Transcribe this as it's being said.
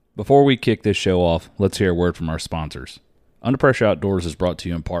Before we kick this show off, let's hear a word from our sponsors. Under Pressure Outdoors is brought to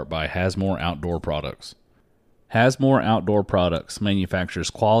you in part by Hasmore Outdoor Products. Hasmore Outdoor Products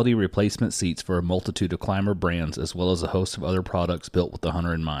manufactures quality replacement seats for a multitude of climber brands as well as a host of other products built with the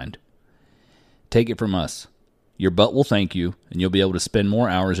hunter in mind. Take it from us. Your butt will thank you, and you'll be able to spend more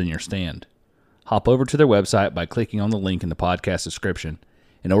hours in your stand. Hop over to their website by clicking on the link in the podcast description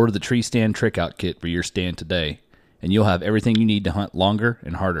and order the Tree Stand Trick Out Kit for your stand today, and you'll have everything you need to hunt longer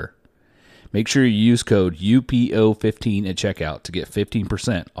and harder. Make sure you use code UPO15 at checkout to get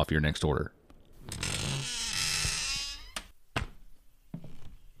 15% off your next order.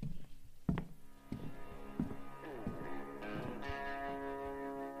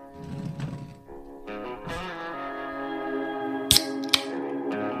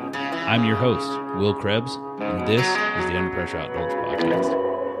 I'm your host, Will Krebs, and this is the Under Pressure Outdoors Podcast.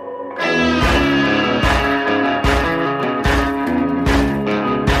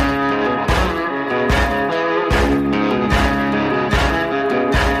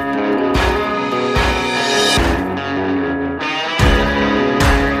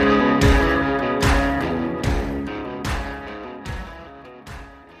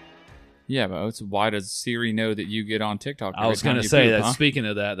 Yeah, but why does Siri know that you get on TikTok? I was going to say that. Huh? Speaking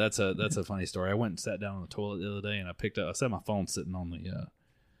of that, that's a funny story. I went and sat down on the toilet the other day, and I set my phone sitting on the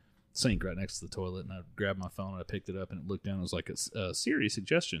sink right next to the toilet, and I grabbed my phone and I picked it up and it looked down. It was like a Siri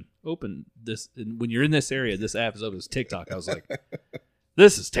suggestion. Open this, and when you're in this area, this app is open as TikTok. I was like,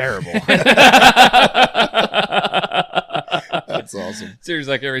 this is terrible. That's awesome. Siri's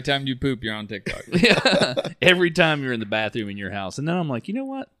like, every time you poop, you're on TikTok. Yeah. Every time you're in the bathroom in your house, and then I'm like, you know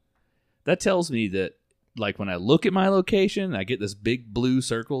what? That tells me that, like, when I look at my location, I get this big blue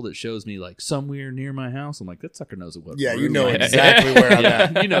circle that shows me, like, somewhere near my house. I'm like, that sucker knows what. Yeah, you know exactly where I'm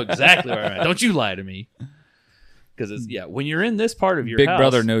at. You know exactly where I'm at. Don't you lie to me. Because, when you're in this part of your Big house. Big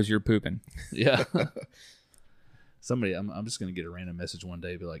Brother knows you're pooping. Yeah. Somebody, I'm just going to get a random message one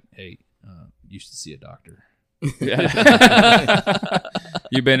day, be like, hey, you should see a doctor. Yeah.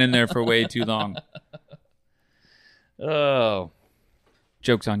 You've been in there for way too long. Oh.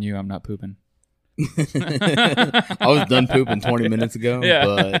 Joke's on you, I'm not pooping. I was done pooping 20 minutes ago, yeah.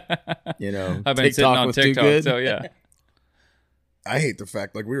 But, I've been sitting on TikTok, so yeah. I hate the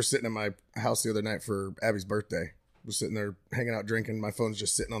fact, like, we were sitting at my house the other night for Abby's birthday. We're sitting there hanging out drinking. My phone's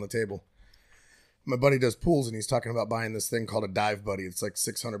just sitting on the table. My buddy does pools, and he's talking about buying this thing called a Dive Buddy. It's like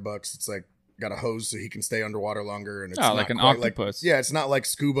 $600. It's like got a hose so he can stay underwater longer. And it's like an octopus. It's not like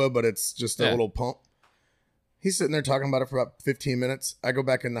scuba, but it's just a little pump. He's sitting there talking about it for about 15 minutes. I go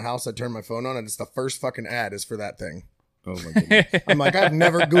back in the house, I turn my phone on, and it's the first fucking ad is for that thing. Oh, my goodness. I'm like, I've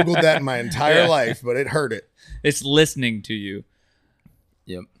never Googled that in my entire life, but it heard it. It's listening to you.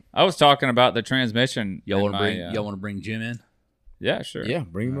 Yep. I was talking about the transmission. Y'all want to bring Jim in? Yeah, sure. Yeah,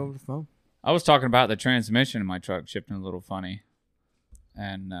 bring him over the phone. I was talking about the transmission in my truck shifting a little funny.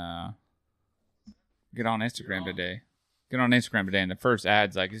 And get on Instagram today. And the first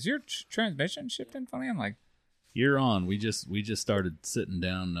ad's like, is your transmission shifting funny? I'm like, you're on. We just started sitting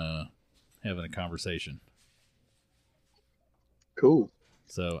down having a conversation. Cool.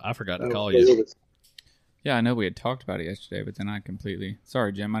 So I forgot to call you. Yeah, I know we had talked about it yesterday, but then I completely...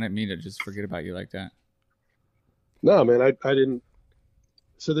 Sorry, Jim. I didn't mean to just forget about you like that. No, man, I didn't...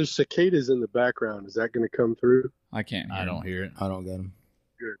 So there's cicadas in the background. Is that going to come through? I can't hear I don't hear it. I don't get them.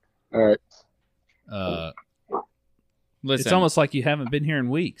 Good. All right. Listen, it's almost like you haven't been here in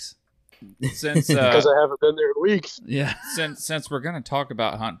weeks. Since because I haven't been there in weeks. Yeah. Since we're going to talk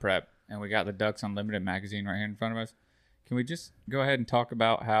about hunt prep, and we got the Ducks Unlimited magazine right here in front of us, can we just go ahead and talk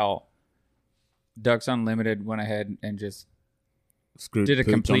about how Ducks Unlimited went ahead and just did a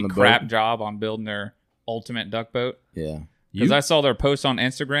complete crap job on building their ultimate duck boat? Yeah. Because I saw their post on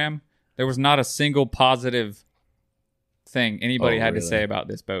Instagram. There was not a single positive thing anybody had to say about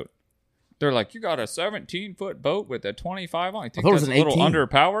this boat. They're like, you got a 17-foot boat with a 25 on. I think that's a little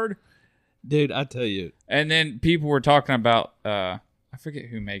underpowered. Dude, I tell you. And then people were talking about, I forget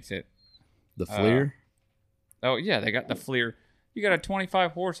who makes it. The Fleer? Oh, yeah, they got the Fleer. You got a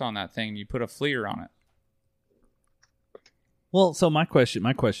 25 horse on that thing. You put a Fleer on it. Well, so my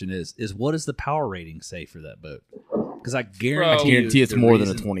question is what does the power rating say for that boat? Because I guarantee it's more than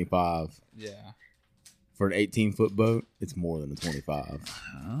a 25. Yeah. For an 18-foot boat, it's more than a 25.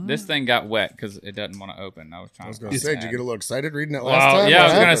 This thing got wet because it doesn't want to open. I was going to say, did you get a little excited reading it last time? Yeah, I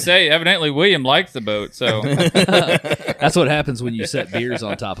was going to say, evidently William liked the boat, so. That's what happens when you set beers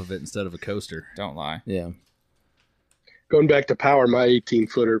on top of it instead of a coaster. Don't lie. Yeah. Going back to power, my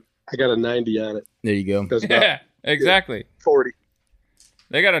 18-footer, I got a 90 on it. There you go. Yeah, exactly. 40.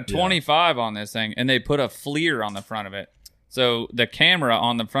 They got a 25 on this thing, and they put a Fleer on the front of it. So the camera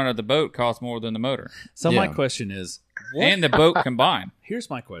on the front of the boat costs more than the motor So my Yeah. question is, and the boat combined. here's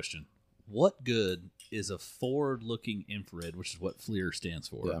my question: what good is a forward-looking infrared, which is what FLIR stands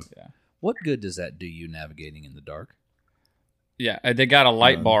for? Yeah. Yeah. What good does that do you navigating in the dark? Yeah, they got a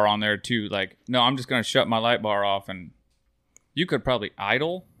light bar on there too. Like, no, I'm just going to shut my light bar off, and you could probably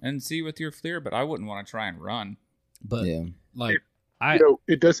idle and see with your FLIR, but I wouldn't want to try and run. But Yeah. like,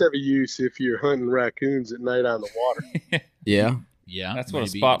 It does have a use if you're hunting raccoons at night on the water. Yeah. yeah, That's what a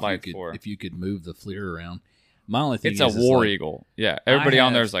maybe spotlight's if you could, for. If you could move the FLIR around. My only thing It's a is War like, Eagle. Yeah, everybody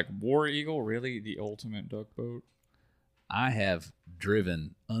on there have- is like, War Eagle? Really? The ultimate duck boat? I have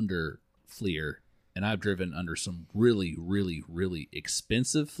driven under FLIR, and I've driven under some really, really, really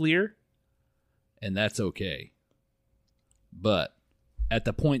expensive FLIR, and that's okay. But at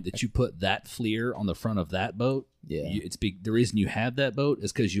the point that you put that FLIR on the front of that boat, Yeah. the reason you have that boat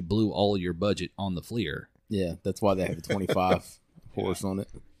is because you blew all your budget on the FLIR. Yeah. That's why they have a 25 horse on it.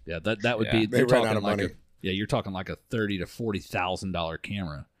 Yeah, that would Yeah. be. They You're ran talking out of like money. you're talking like a $30,000 to $40,000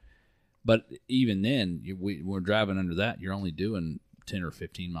 camera. But even then, we're driving under that. You're only doing 10 or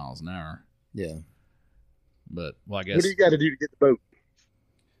 15 miles an hour. Yeah. But I guess What do you got to do to get the boat?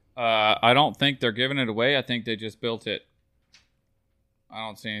 I don't think they're giving it away. I think they just built it. I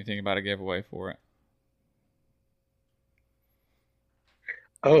don't see anything about a giveaway for it.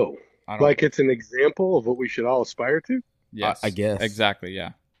 Oh, I don't. like it's an example of what we should all aspire to? Yes, I guess. exactly.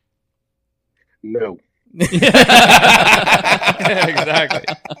 Yeah. No. Exactly.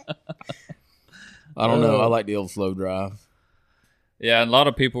 I don't know. I like the old slow drive. Yeah, and a lot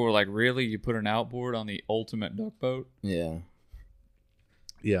of people were like, "Really? You put an outboard on the ultimate duck boat?" Yeah.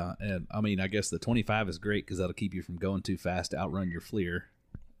 yeah, and I mean, I guess the 25 is great because that'll keep you from going too fast to outrun your FLIR.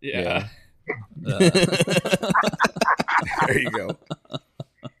 Yeah. There you go.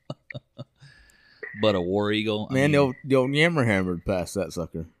 But a War Eagle, I Man, mean, the old Yammer hammered past that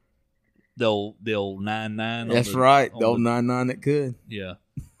sucker. the old 9.9. That's right. The old 9.9 that could. Yeah.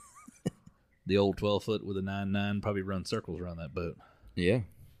 The old 12-foot with a 9.9 probably run circles around that boat. Yeah.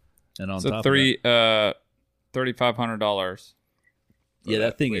 And on So top $3,500. Yeah,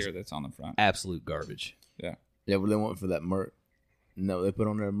 that thing is that's on the front. absolute garbage. Yeah, what they want for that No, they put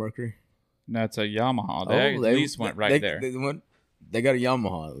on there Mercury. That's a Yamaha. They at least went right there. They got a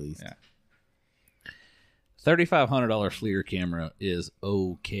Yamaha at least. Yeah. $3,500 FLIR camera is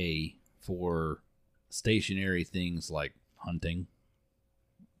okay for stationary things like hunting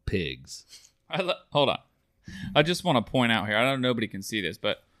pigs. Hold on. I just want to point out here. I know nobody can see this,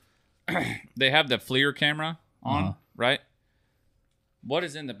 but they have the FLIR camera on, Uh-huh. right? What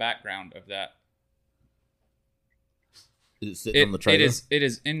is in the background of that? Is it sitting on the trailer? It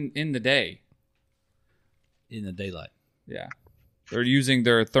is in the day. In the daylight. Yeah. They're using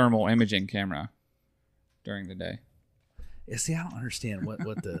their thermal imaging camera during the day. Yeah, see, I don't understand what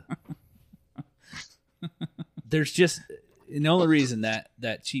the. There's just the only reason that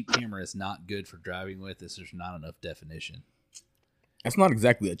cheap camera is not good for driving with is there's not enough definition. That's not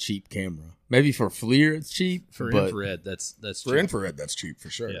exactly a cheap camera. Maybe for FLIR it's cheap, For but, infrared, that's For cheap. infrared, that's cheap for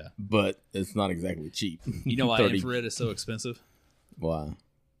sure. Yeah, but it's not exactly cheap. you know why 30 infrared is so expensive? Why?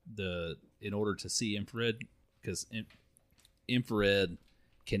 In order to see infrared, because infrared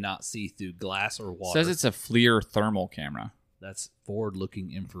cannot see through glass or It water. says it's a FLIR thermal camera. That's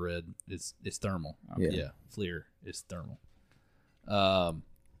forward-looking infrared. It's thermal. Yeah. Yeah, FLIR is thermal.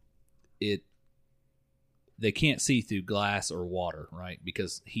 They can't see through glass or water, right?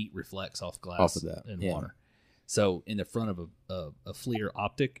 Because heat reflects off glass Off of that, and yeah. water. So in the front of a FLIR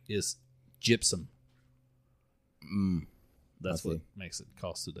optic is gypsum. That's I what see. makes it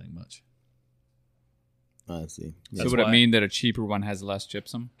cost so dang much. I see. So That's would it why- mean that a cheaper one has less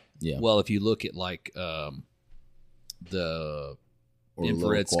gypsum? Yeah. Well, if you look at like the Or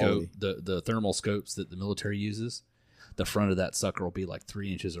infrared low quality. scope, the thermal scopes that the military uses, the front of that sucker will be like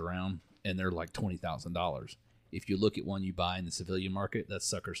 3 inches around, and they're like $20,000. If you look at one you buy in the civilian market, that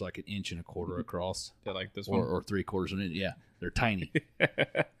sucker's like 1.25 inches across, Yeah, like this or 3/4 of an inch. Yeah, they're tiny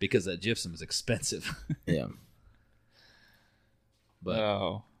because that gypsum is expensive. Yeah. But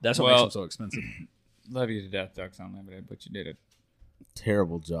Oh, that's what well, makes them so expensive. love you to death, Ducks Unlimited, but you did a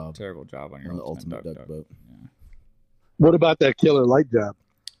Terrible job terrible job on your on the ultimate ultimate duck boat. What about that killer light job?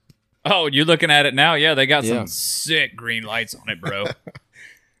 Oh, you looking at it now? Yeah, they got Yeah. some sick green lights on it, bro.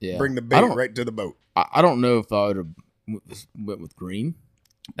 Yeah. Bring the I bait don't- right to the boat. I don't know if I would have went with green.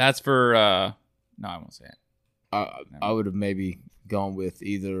 That's for no, I won't say it. I would have maybe gone with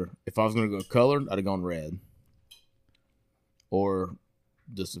either, if I was going to go colored, I'd have gone red. Or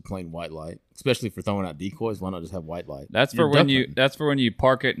just a plain white light. Especially for throwing out decoys, why not just have white light? That's for You're when duck you hunting. that's for when you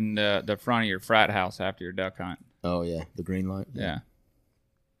park it in the front of your frat house after your duck hunt. Oh yeah, the green light. Yeah.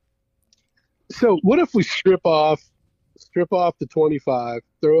 So what if we strip off the 25,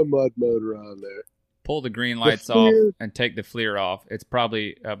 throw a mud motor on there? Pull the green lights off and take the FLIR off. It's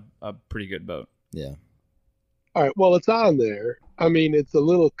probably a pretty good boat. Yeah. All right. Well, it's on there. I mean, it's a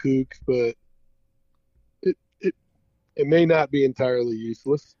little kook, but it may not be entirely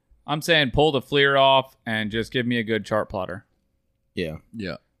useless. I'm saying pull the FLIR off and just give me a good chart plotter. Yeah.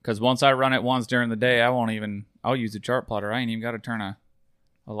 Yeah. Because once I run it once during the day, I'll use the chart plotter. I ain't even got to turn a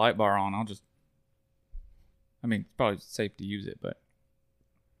light bar on. It's probably safe to use it, but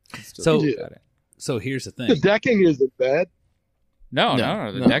it's still So- good at it. So here's the The thing. decking isn't bad. No,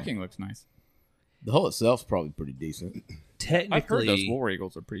 No, the no. decking looks nice. The hull itself's probably pretty decent. I've heard those Technically, War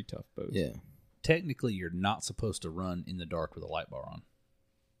Eagles are pretty tough boats. Yeah. technically, you're not supposed to run in the dark with a light bar on.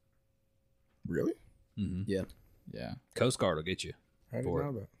 Really? Mm-hmm. Yeah. Yeah. Coast Guard will get you. I didn't For it.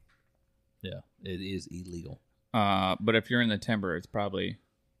 know that. Yeah, it is illegal. But if you're in the timber, it's probably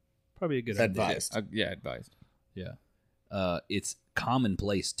Probably a good Advised. advised. idea. Yeah. It's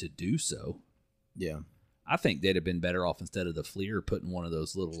commonplace to do so. Yeah. I think they'd have been better off instead of the FLIR putting one of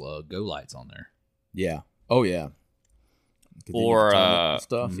those little go lights on there. Yeah. Oh yeah. 'Cause then you Or, can turn it and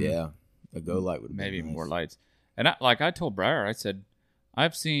stuff. mhm. Yeah. A go light would Maybe be nice. more lights. And I told Briar, I said,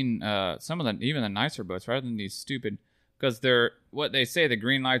 I've seen some of even the nicer boats rather than these stupid, because they're what they say the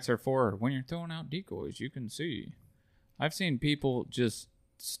green lights are for when you're throwing out decoys. You can see. I've seen people just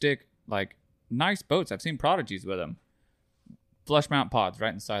stick like nice boats. I've seen Prodigies with them, flush mount pods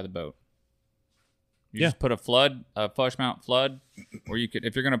right inside the boat. You Yeah. just put a flush mount flood, or you could,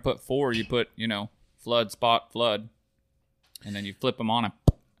 if you're gonna put 4, you put flood spot flood, and then you flip them on, and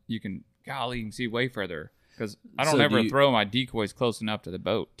you can see way further. Because I don't So ever do you- throw my decoys close enough to the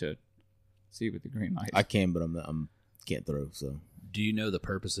boat to see with the green lights. I can, but I'm can't throw. So Do you know the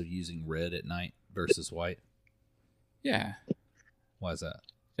purpose of using red at night versus white? Yeah, Why is that?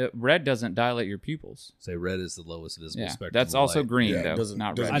 red doesn't dilate your pupils. Say red is the lowest visible Yeah, spectrum. that's of also light. green Yeah, though, it doesn't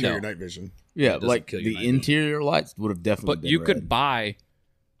not doesn't red. I kill know. your night vision. yeah, doesn't like kill your the night vision. interior lights would have definitely. But been you red. could buy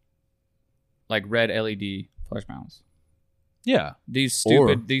like red LED flush mounts. Yeah. These Or-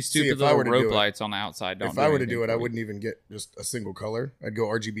 stupid if I were little to do rope it- lights on the outside don't. If I were to anything do it, for I you. wouldn't even get just a single color. I'd go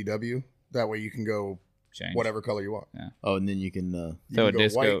RGBW. That way you can go Change. whatever color you want. Oh, and then you can You Throw a can go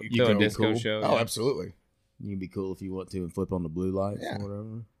disco, white, you throw can a go disco cool. show. Oh, yeah. absolutely. you can be cool if you want to and flip on the blue lights Yeah. or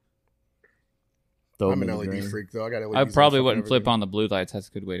whatever. Throw I'm them an in the LED green. freak though. I got LEDs. I on probably fucking wouldn't flip everything. on the blue lights. That's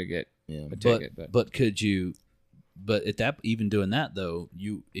a good way to get Yeah. a ticket. But could you? But at that, even doing that though,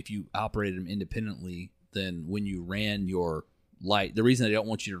 if you operated them independently, then when you ran your light, the reason they don't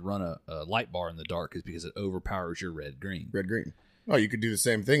want you to run a light bar in the dark is because it overpowers your red green. red green. Oh, you could do the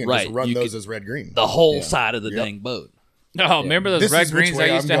same thing and Right, just run you those could- as red green. The whole Yeah. side of the Yep. dang boat. Oh, remember those This red is which greens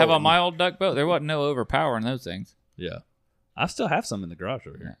way I used I'm to have on going. my old duck boat? There wasn't no overpower in those things. Yeah, I still have some in the garage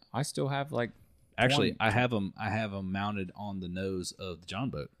over here. I still have like Actually, 20. I have them mounted on the nose of the John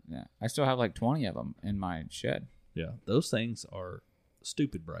boat. I still have like 20 of them in my shed. Yeah, those things are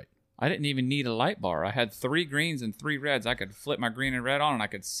stupid bright. I didn't even need a light bar. I had 3 greens and 3 reds. I could flip my green and red on, and I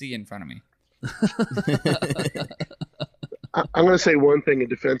could see in front of me. I'm going to say one thing in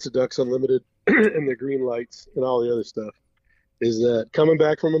defense of Ducks Unlimited and the green lights and all the other stuff is that coming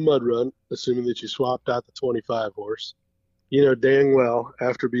back from a mud run, assuming that you swapped out the 25 horse, you know dang well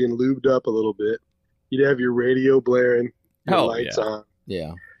after being lubed up a little bit, you'd have your radio blaring, your Oh, lights yeah. on,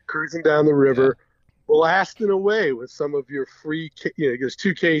 Yeah. cruising down the river, blasting away with some of your free, there's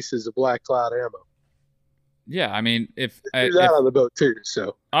 2 cases of Black Cloud ammo. Yeah, I mean, Do that on the boat too.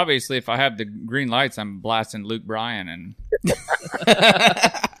 So obviously if I have the green lights, I'm blasting Luke Bryan and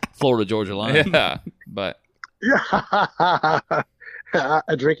Florida Georgia line. yeah, but yeah,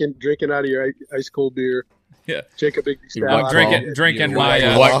 drinking out of your ice cold beer. Yeah. Jacob Bigby Your style. White Claw. drinking Your my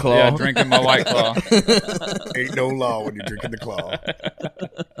White Claw. yeah, drinking my White Claw. Ain't no law when you're drinking the claw.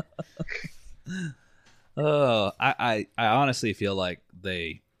 I honestly feel like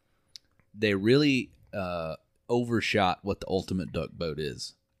they really overshot what the ultimate duck boat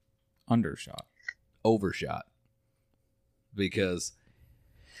is. Undershot. Overshot. Because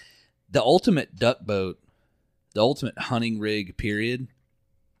the ultimate duck boat, the ultimate hunting rig period,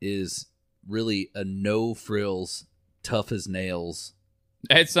 is really a no frills, tough as nails,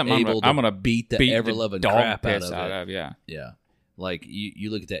 It's something able I'm to gonna beat the beat ever loving dog crap out piss of out it. of. Yeah, Yeah. Like you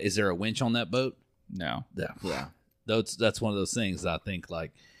look at that. Is there a winch on that boat? no. Yeah. That's one of those things that I think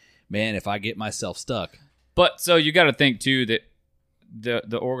like, man, if I get myself stuck. But so you got to think too that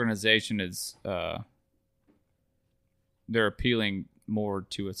the organization is they're appealing more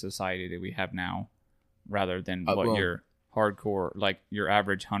to a society that we have now, rather than what well- your hardcore, like your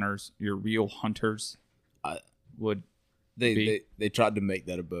average hunters, your real hunters. would They tried to make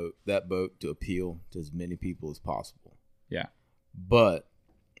that boat to appeal to as many people as possible. Yeah. But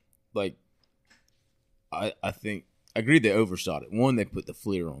like I think I agree they overshot it. One, they put the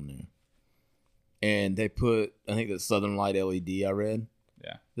FLIR on there. And they put, I think, the Southern Light LED I read.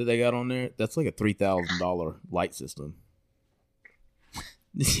 Yeah. That they got on there. That's like a $3,000 light system.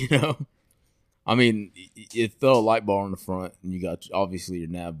 You know? I mean, you throw a light bar on the front, and you got obviously your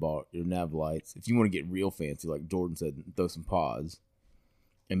nav lights. If you want to get real fancy, like Jordan said, throw some pods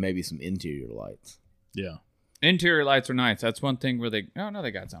and maybe some interior lights. Yeah. Interior lights are nice. That's one thing where they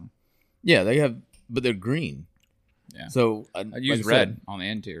got some. Yeah, they have, but they're green. Yeah. So I use red on the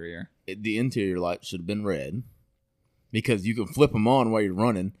interior. The interior light should have been red because you can flip them on while you're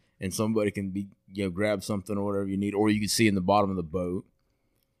running, and somebody can grab something or whatever you need, or you can see in the bottom of the boat,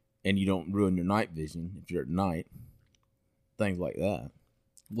 and you don't ruin your night vision if you're at night. Things like that.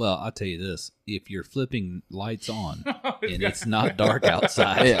 Well, I'll tell you this: if you're flipping lights on and it's not dark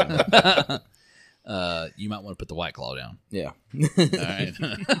outside, you might want to put the White Claw down. Yeah. All right.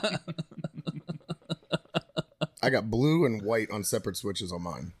 I got blue and white on separate switches on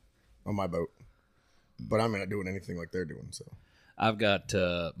my boat, but I'm not doing anything like they're doing. So I've got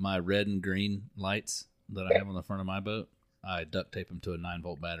my red and green lights that I have on the front of my boat. I duct tape them to a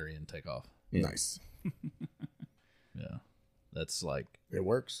 9-volt battery and take off. Yeah. Nice. Yeah, that's like It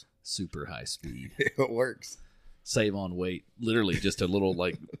works. super high speed. It works. Save on weight. Literally just a little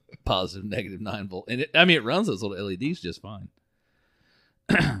like positive, negative 9-volt, and it runs those little LEDs just fine.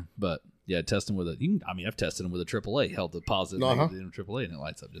 But yeah, testing with I've tested them with a AAA. Held the positive, negative in AAA, and it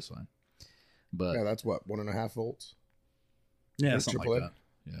lights up just fine. But Yeah, that's what, 1.5 volts. yeah, with something AAA? like that.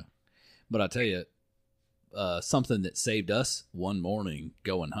 Yeah, but I tell you, something that saved us one morning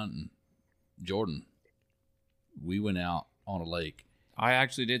going hunting, Jordan. We went out on a lake. I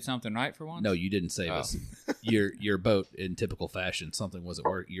actually did something right for once. No, you didn't save us. Your boat, in typical fashion, something wasn't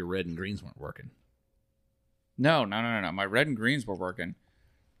working. Your red and greens weren't working. No. My red and greens were working.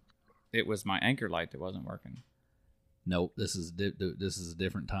 It was my anchor light that wasn't working. Nope, this is a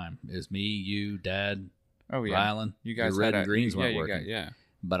different time. It was me, you, Dad, Oh yeah, Rylan. you guys Your red had and greens weren't working. Yeah.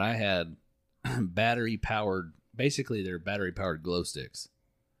 But I had battery powered. Basically, they're battery powered glow sticks,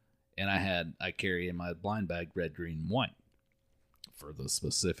 and I carry in my blind bag red, green, and white for the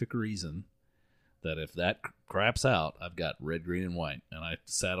specific reason that if that craps out, I've got red, green, and white. And I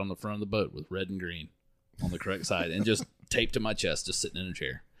sat on the front of the boat with red and green on the correct side and just taped to my chest, just sitting in a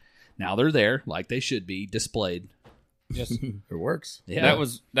chair. Now they're there like they should be displayed. Just It works. Yeah,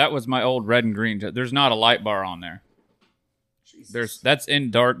 that was my old red and green. There's not a light bar on there. That's in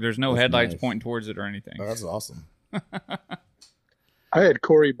dark. There's no That's headlights nice. pointing towards it or anything. Oh, that's awesome. I had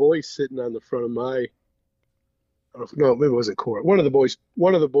Corey Boyce sitting on the front of my. No, maybe it wasn't Corey. One of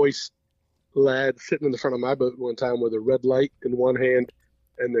the boys lads sitting in the front of my boat one time with a red light in one hand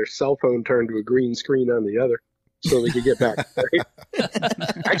and their cell phone turned to a green screen on the other, so they could get back.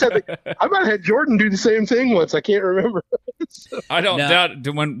 Actually, I might have had Jordan do the same thing once. I can't remember. I don't Now- doubt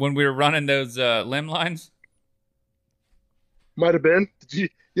when we were running those limb lines. Might have been. Did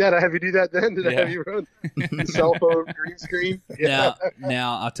I have you do that then? Did I Yeah. have you run the cell phone green screen? Yeah.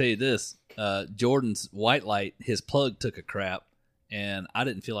 Now I'll tell you this: Jordan's white light, his plug took a crap, and I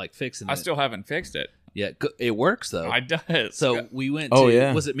didn't feel like fixing it. I still haven't fixed it. Yeah, it works though. I does. So we went to, Oh,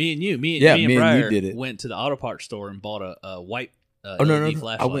 yeah. was it me and you? Me Yeah, and me and you Briar did it. went to the auto parts store and bought a white Oh no, LED no!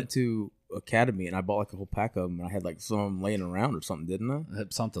 flashlight. I went to Academy and I bought like a whole pack of them, and I had like some of them laying around or something, didn't I?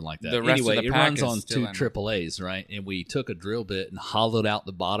 Something like that. The rest of Anyway, the it pack runs is on still two in. AAAs, right? And we took a drill bit and hollowed out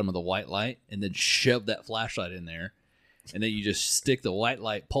the bottom of the white light and then shoved that flashlight in there. And then you just stick the white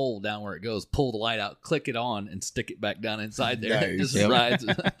light pole down where it goes, pull the light out, click it on, and stick it back down inside there. It Nice. just Yep. rides.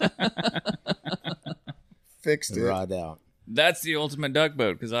 Fixed it. Ride out. That's the ultimate duck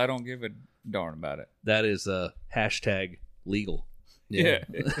boat because I don't give a darn about it. That is hashtag legal. Yeah.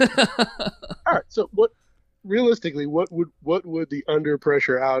 All right. So what would the under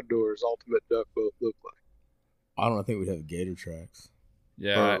pressure outdoors ultimate duck boat look like? I don't know. I think we'd have gator tracks.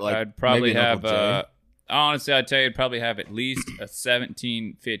 Yeah, Or, like, I'd probably maybe an have. Uncle Jay. Honestly, I'd tell you, I'd probably have at least a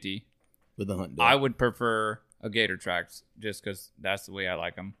 1750. With a hunt deck. I would prefer a Gator Tracks just because that's the way I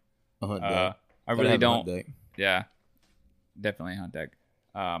like them. A hunt deck. I Gotta really have a hunt don't. deck. Yeah, definitely a hunt deck.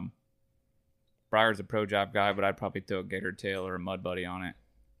 Briar's a pro job guy, but I'd probably throw a Gator Tail or a Mud Buddy on it.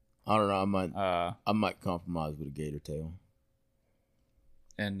 I don't know. I Uh, might compromise with a gator tail.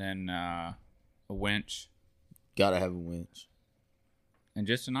 and then a winch Gotta have a winch. and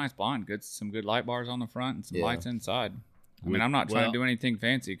just a nice blind. Some good light bars on the front and some Yeah. lights inside. I Would- mean, I'm not trying well, to do anything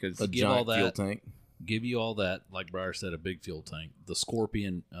fancy because A give all giant fuel that- tank. Give you all that, like Briar said, a big fuel tank. The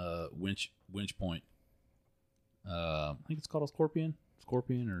Scorpion winch point I think it's called a scorpion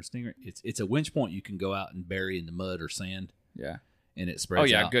or stinger. It's a winch point you can go out and bury in the mud or sand, Yeah. and it spreads. Oh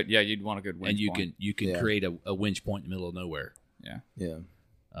yeah, out. good. Yeah, you'd want a good winch And you point. can Yeah. create a winch point in the middle of nowhere. Yeah. Yeah.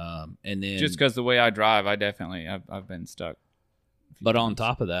 And then Just because the way I drive, I've been stuck. but on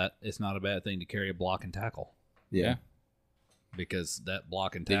top of that, it's not a bad thing to carry a block and tackle Yeah. because that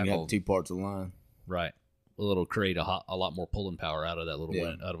block and Then you tackle, have 2 parts of line. right? Well, it'll create a lot more pulling power out of that little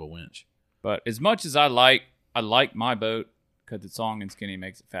Yeah. out of a winch. But as much as I like my boat because it's long and skinny,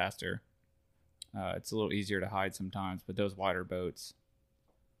 makes it faster. It's a little easier to hide sometimes, but those wider boats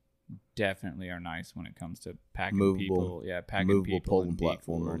definitely are nice when it comes to packing people. Yeah, packing movable people polling and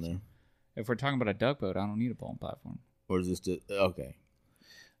platform on boards. there. If we're talking about a duck boat, I don't need a polling platform. Or is this just okay?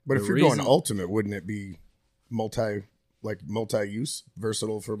 But The if you're reason- going ultimate, wouldn't it be multi-use,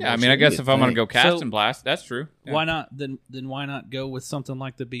 versatile for? Yeah, I more mean, I shit? guess if I'm going to think. go cast So- and blast, that's true. Yeah. Why not? Then why not go with something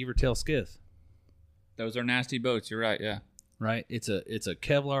like the Beaver Tail Skiff? Those are nasty boats. You're right. Yeah. Right? It's a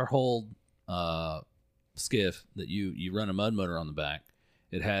Kevlar hulled skiff that you run a mud motor on the back.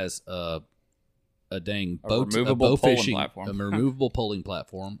 It has a dang A boat, removable bow polling fishing, platform. a removable polling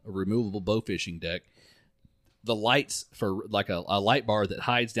platform, a removable bow fishing deck. The lights for like a light bar that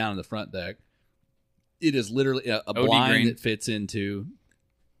hides down in the front deck. It is literally a OD blind green. that fits into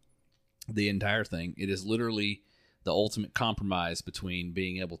the entire thing. It is literally the ultimate compromise between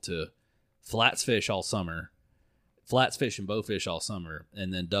being able to flats fish all summer, flats fish and bow fish all summer,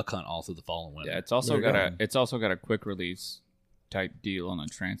 and then duck hunt all through the fall and winter. Yeah. It's also There you got a quick release type deal on the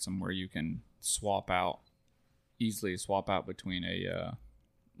transom where you can easily swap out between a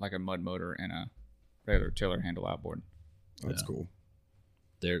like a mud motor and a regular tiller handle outboard. That's Yeah. cool.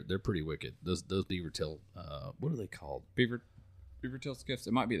 They're pretty wicked. Those beaver tail. What are they called? Beaver tail skiffs.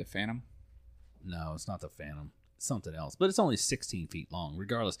 It might be the Phantom. No, it's not the Phantom. It's something else. But it's only 16 feet long.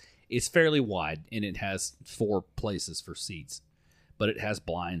 Regardless, it's fairly wide and it has 4 places for seats. But it has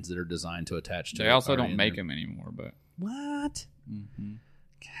blinds that are designed to attach to. They it also already don't in make there. them anymore, but What? mm-hmm.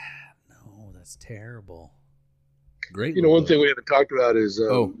 God, no, that's terrible. Great. You know, little one boat. thing we haven't talked about is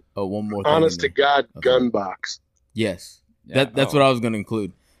One more thing. honest to in there. God Okay. gun box. Yes. Yeah. That's what I was going to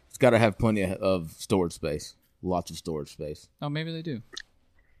include. It's got to have plenty of storage space. Lots of storage space. Oh, maybe they do.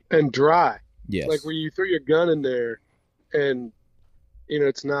 And dry. Yes. Like where you throw your gun in there and, you know,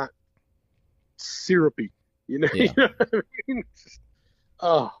 it's not syrupy. You know, Yeah. you know what I mean? It's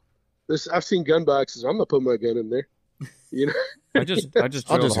just, I've seen gun boxes. I'm not putting my gun in there. You know, I just I'll drilled just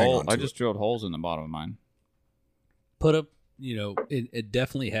hang hole. on to I it. just drilled holes in the bottom of mine. Put up, it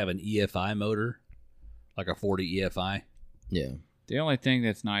definitely have an EFI motor, like a 40 EFI. Yeah. The only thing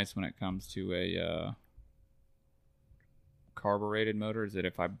that's nice when it comes to a carbureted motor is that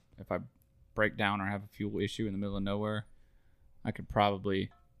if I break down or have a fuel issue in the middle of nowhere, I could probably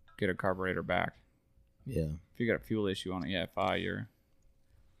get a carburetor back. Yeah. If you got a fuel issue on an EFI,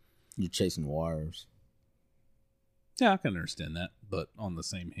 You're chasing wires. Yeah, I can understand that. But on the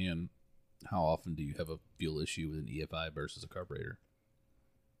same hand, how often do you have a fuel issue with an EFI versus a carburetor?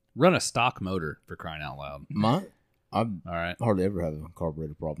 Run a stock motor, for crying out loud. I All right. hardly ever have a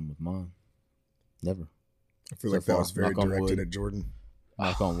carburetor problem with mine. Never. I feel So like that far, was very knock on directed wood. at Jordan.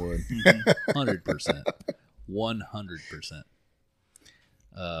 Knock on wood. 100%. 100%.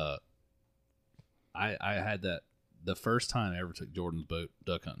 I had that the first time I ever took Jordan's boat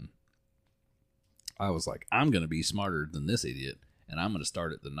duck hunting. I was like, I'm going to be smarter than this idiot, and I'm going to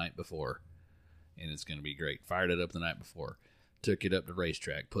start it the night before, and it's going to be great. Fired it up the night before, took it up to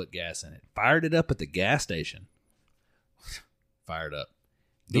racetrack, put gas in it, fired it up at the gas station. Fired up.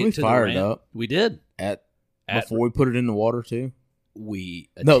 Did Get we to the fire it ramp. up? We did. Before we put it in the water too? We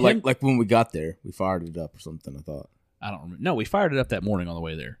No, attempt- like when we got there, we fired it up or something, I thought. I don't remember. No, we fired it up that morning on the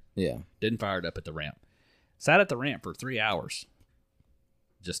way there. Yeah. Didn't fire it up at the ramp. Sat at the ramp for 3 hours,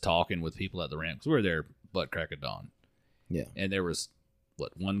 just talking with people at the ramp because we were there butt crack of dawn. Yeah. And there was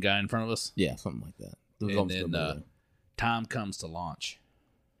one guy in front of us. Yeah, something like that. There was And almost then nobody there. time comes to launch.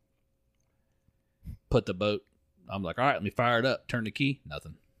 Put the boat. I'm like, all right, let me fire it up. Turn the key.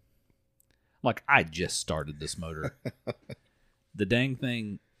 Nothing. I'm like, I just started this motor. The dang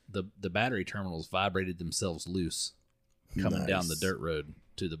thing, the battery terminals vibrated themselves loose coming down the Nice. dirt road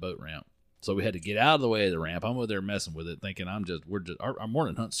to the boat ramp. So we had to get out of the way of the ramp. I'm over there messing with it, thinking our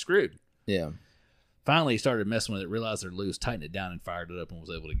morning hunt's screwed. Yeah. Finally, he started messing with it, realized they're loose, tightened it down, and fired it up, and was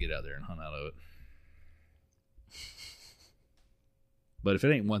able to get out there and hunt out of it. But if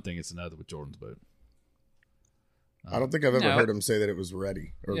it ain't one thing, it's another with Jordan's boat. I don't think I've ever No. heard him say that it was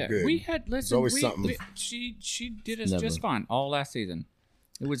ready or yeah, good. we had listen. always we, something. we- she did us Never. just fine all last season.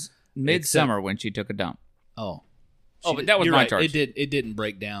 It was midsummer when she took a dump. Oh, Oh, but that was You're my right. charge. It didn't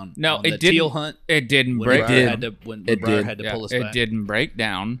break down. No, on it the didn't. teal hunt. It didn't When break. Briar did. had to, when It Briar did. had to Yeah, pull us it back. didn't break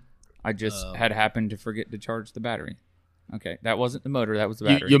down. I just Oh. had happened to forget to charge the battery. Okay, that wasn't the motor. That was the You,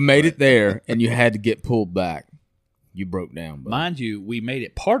 battery. you made it there, and you had to get pulled back. You broke down. But, Mind you, we made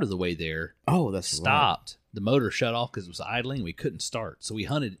it part of the way there. oh, that's right. Stopped. The motor shut off because it was idling. We couldn't start, so we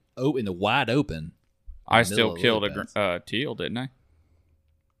hunted in the wide open. I middle still of the killed lily a teal, didn't I?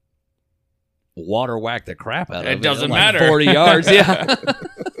 Water whacked the crap out of it. It doesn't like matter. 40 yards. Yeah.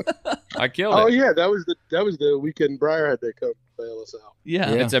 I killed Oh it. yeah, that was the weekend Briar had to come bail us out.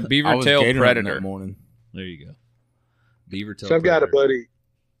 Yeah. Yeah. It's a beaver I was tail gator hunting predator. that morning. There you go. Beaver tail. So I've got a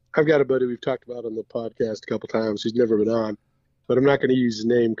predator. buddy we've talked about on the podcast a couple times. He's never been on, but I'm not going to use his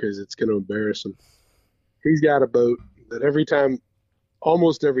name because it's going to embarrass him. He's got a boat that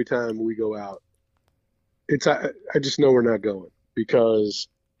almost every time we go out, I just know we're not going because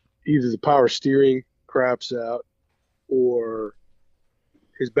either the power steering craps out or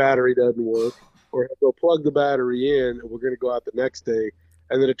his battery doesn't work, or he'll plug the battery in and we're going to go out the next day.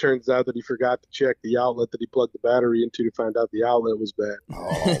 And then it turns out that he forgot to check the outlet that he plugged the battery into to find out the outlet was bad.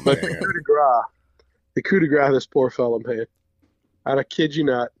 Oh But the man. coup de grace, this poor fellow, man. I kid you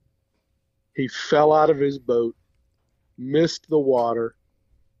not, he fell out of his boat, missed the water,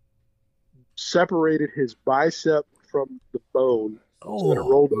 separated his bicep from the bone, so that it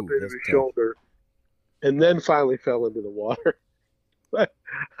rolled up into that's his tough. shoulder, and then finally fell into the water. But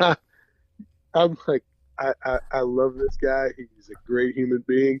I'm like, I love this guy. He's a great human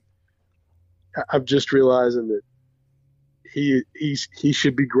being. I'm just realizing that he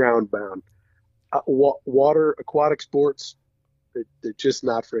should be ground bound. Water, aquatic sports, they're just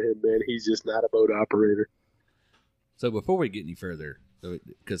not for him, man. He's just not a boat operator. So before we get any further,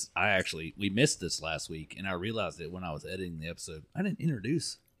 because we missed this last week, and I realized it when I was editing the episode. I didn't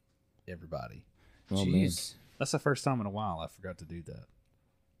introduce everybody. Oh, man. Jeez. That's the first time in a while I forgot to do that.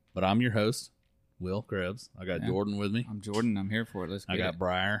 But I'm your host, Will Krebs. I got Yeah. Jordan with me. I'm Jordan. I'm here for it. Let's I get got it.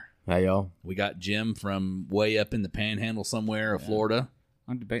 Briar. Hey, y'all. We got Jim from way up in the panhandle somewhere of Yeah. Florida.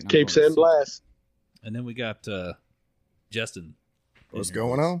 I'm debating on Cape going to San see- Blas. And then we got Justin. What's in here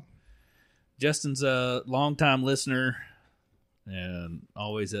going with us. on? Justin's a longtime listener and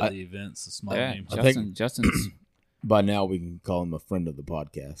always at I- the events, the small Yeah, games. Justin's By now, we can call him a friend of the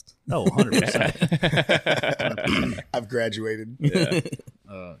podcast. Oh, 100%. I've graduated. Yeah.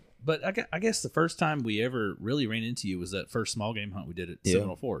 But I guess the first time we ever really ran into you was that first small game hunt we did at Yeah.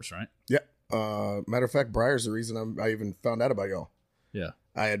 Seminole Forest, right? Yeah. Matter of fact, Briar's the reason I even found out about y'all. Yeah.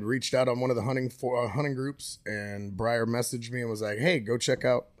 I had reached out on one of the hunting groups, and Briar messaged me and was like, "Hey, go check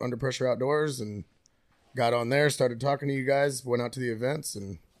out Under Pressure Outdoors." And got on there, started talking to you guys, went out to the events,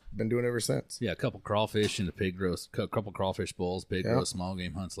 and been doing it ever since. Yeah, a couple crawfish and a pig roast, couple crawfish bowls, pig Yeah. roast, small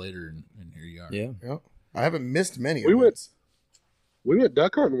game hunts later, and here you are. Yeah. Yeah, I haven't missed many. We went- events. We went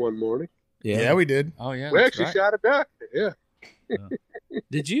duck hunting one morning. Yeah, we did. Oh yeah, We that's actually right. shot a duck. Yeah.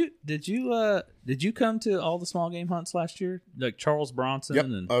 Did you come to all the small game hunts last year, like Charles Bronson? Yep,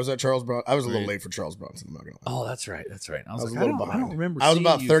 And I was at Charles Bronson. I was a little Right. late for Charles Bronson. I'm not gonna lie. oh, that's right. I was, I was like, a I little don't, behind. I don't remember. I was seeing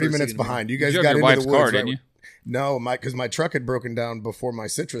about you 30 for minutes seeing him. behind. You You guys drove got your into wife's the car, woods. didn't right- you? No, because my truck had broken down before my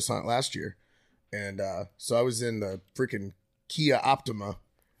citrus hunt last year, and so I was in the freaking Kia Optima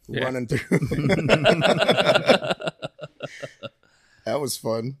Yeah. running through. That was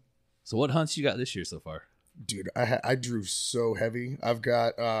fun, So, what hunts you got this year so far? dude. I drew so heavy. I've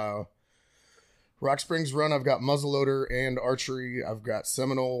got Rock Springs Run. I've got muzzleloader and archery. I've got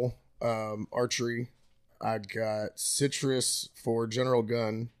Seminole archery. I got citrus for general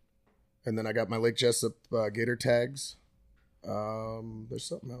gun, and then I got my Lake Jessup gator tags. There's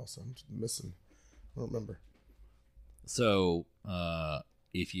something else I'm missing. I don't remember. So,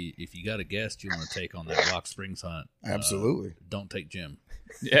 if you got a guest you want to take on that Rock Springs hunt, Absolutely. don't take Jim.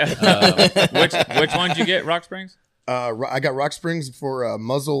 Yeah. Which one did you get? Rock Springs. I got Rock Springs for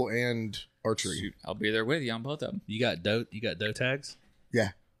muzzle and archery. Shoot, I'll be there with you on both of them. You got doe tags. Yeah,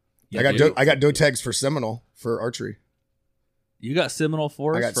 You I got do? I got doe tags for Seminole for archery. You got Seminole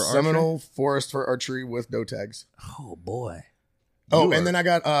Forest I got for Seminole Forest for archery with doe tags. archery? Oh boy, Oh, You and are- then I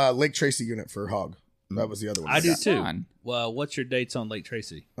got Lake Tracy unit for hog. That was the other one. I do got. too. Fun. Well, what's your dates on Lake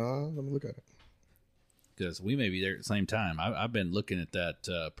Tracy? Let me look at it. Because we may be there at the same time. I've been looking at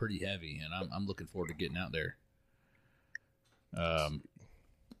that pretty heavy, and I'm looking forward to getting out there.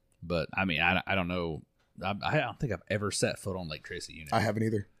 But I mean, I don't know. I don't think I've ever set foot on Lake Tracy unit. I haven't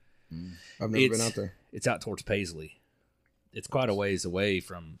either. I've never been out there. It's out towards Paisley. It's quite a ways away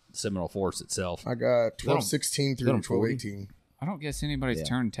from Seminole Forest itself. I got 1216 through 1218. I don't guess anybody's Yeah.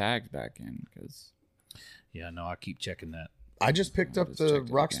 turned tags back in because Yeah, no, I keep checking that. I just picked I'll up just the check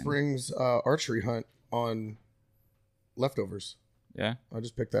it Rock again. Springs archery hunt on leftovers. Yeah. I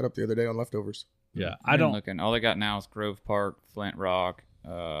just picked that up the other day on leftovers. Yeah, I've I been don't. looking. All they got now is Grove Park, Flint Rock.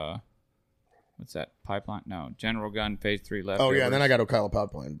 What's that? Pipeline? No, General Gun Phase 3 left. Oh yeah, and then I got Ocala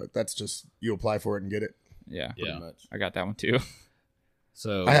Pipeline, but that's just you apply for it and get it. Yeah, Yeah. much. I got that one too.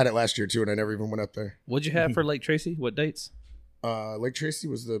 So I had it last year too, and I never even went up there. what'd you have for Lake Tracy? What dates? Lake Tracy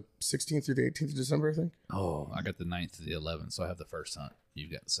was the 16th through the 18th of December, I think. Oh, I got the 9th to the 11th, so I have the first hunt.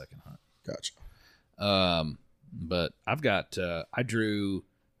 You've got the second hunt. Gotcha. But I've got I drew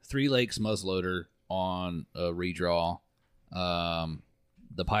 3 Lakes muzzleloader on a redraw,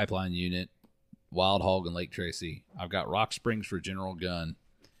 the Pipeline unit, Wild Hog, and Lake Tracy. I've got Rock Springs for General Gun,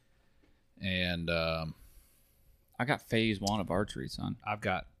 and I got Phase 1 of archery, son. I've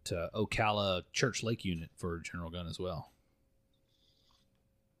got Ocala Church Lake unit for General Gun as well.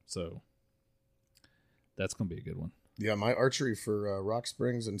 So that's gonna be a good one. Yeah, my archery for Rock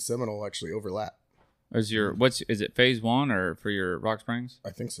Springs and Seminole actually overlap. Is it Phase 1 or for your Rock Springs? I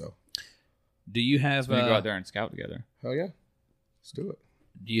think so. Do you have? So we go out there and scout together. Hell yeah, let's do it.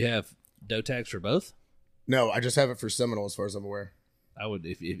 Do you have doe tags for both? No, I just have it for Seminole as far as I'm aware. I would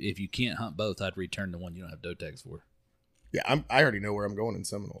if you can't hunt both, I'd return the one you don't have doe tags for. Yeah, I already know where I'm going in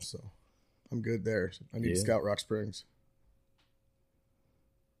Seminole, so I'm good there. I need to scout Rock Springs.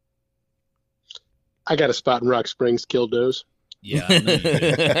 I got a spot in Rock Springs, kill does. Yeah, I know you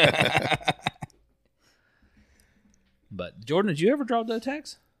do. But Jordan, did you ever draw doe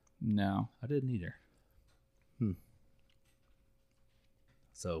tags? No. I didn't either.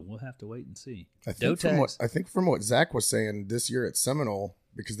 So we'll have to wait and see. I Doe think from what Zach was saying, this year at Seminole,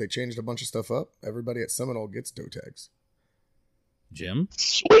 because they changed a bunch of stuff up, everybody at Seminole gets doe tags. Jim,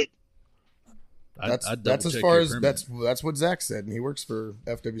 Sweet. That's as far as that's what Zach said, and he works for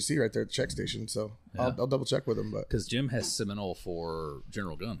FWC right there at the check station. So Yeah. I'll double check with him. But because Jim has Seminole for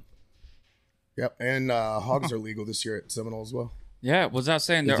General Gun. yep, and hogs are legal this year at Seminole as well. Yeah, was I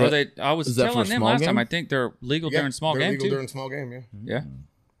saying Is are that- they? I was is that telling for them small last time. game? I think they're legal Yeah, during small they're game legal too. during small game. Yeah. Yeah.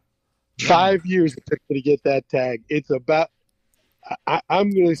 5 years it took me to get that tag. It's about. I'm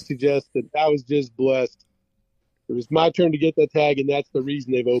going to suggest that I was just blessed. It was my turn to get that tag, and that's the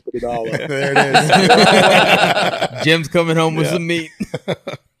reason they've opened it all up. There it is. Jim's coming home with some meat.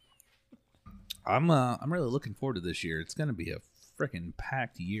 I'm really looking forward to this year. It's going to be a freaking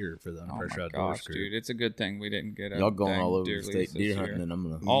packed year for the Oh Unpressure my Outdoors gosh, crew. dude! It's a good thing we didn't get a Y'all going dang all over deer the lease state this deer year. hunting, and I'm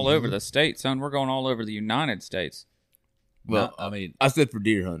gonna. All over the state, son. We're going all over the United States. Well, No, I mean, I said for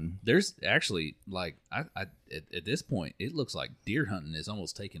deer hunting. there's actually like I at this point, it looks like deer hunting is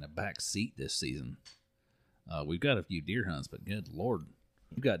almost taking a back seat this season. We've got a few deer hunts, but good Lord,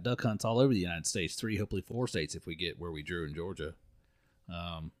 we've got duck hunts all over the United States. 3, hopefully 4 states if we get where we drew in Georgia.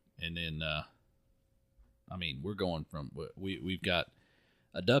 And then, I mean, we're going from we've got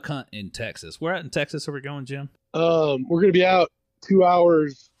a duck hunt in Texas. Where out in Texas are we going, Jim? We're going to be out 2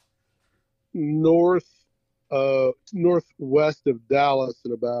 hours northwest of Dallas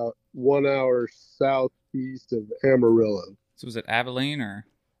and about 1 hour southeast of Amarillo. So was it Abilene or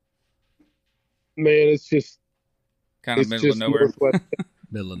Man, it's just kind of it's middle of just nowhere? northwest.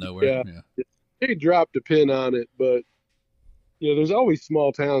 Middle of nowhere. Yeah. They dropped a pin on it, but there's always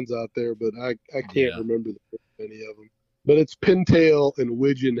small towns out there, but I can't Yeah. remember any of them. But it's Pintail and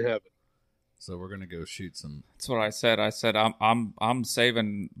Widgeon Heaven. So we're gonna go shoot some. That's what I said. I said I'm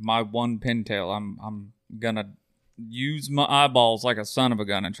saving my one pintail. I'm gonna use my eyeballs like a son of a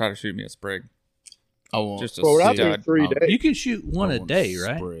gun and try to shoot me a sprig. I want Just a Well, we're out there stud. 3 Oh, days. You can shoot one I a want day,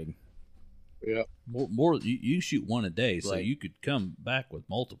 right? sprig. Yeah. More you shoot one a day, so Right. you could come back with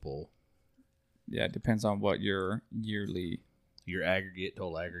multiple. Yeah, it depends on what your yearly. Your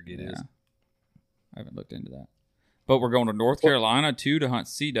total aggregate Yeah. is. I haven't looked into that. But we're going to North Carolina too to hunt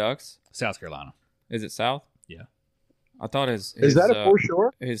sea ducks. South Carolina. Is it south? Yeah. I thought his Is that a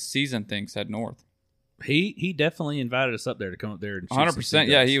foreshore? his season thing said north. He definitely invited us up there to come up there and shoot 100%.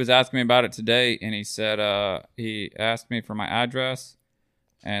 Yeah, he was asking me about it today, and he said he asked me for my address,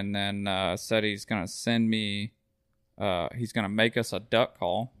 and then said he's gonna send me. He's gonna make us a duck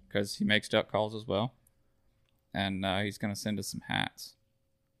call because he makes duck calls as well, and he's gonna send us some hats.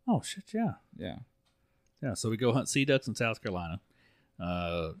 Oh shit! Yeah, Yeah. yeah. So we go hunt sea ducks in South Carolina,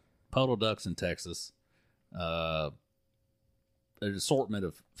 puddle ducks in Texas, an assortment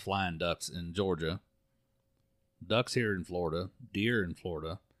of flying ducks in Georgia, ducks here in Florida, deer in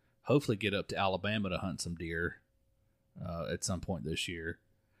Florida. Hopefully, get up to Alabama to hunt some deer at some point this year,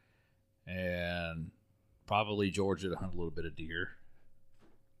 and probably Georgia to hunt a little bit of deer.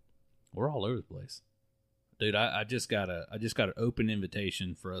 We're all over the place, dude. I just got an open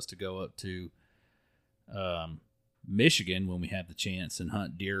invitation for us to go up to Michigan when we have the chance and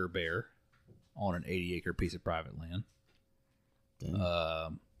hunt deer or bear on an 80-acre piece of private land.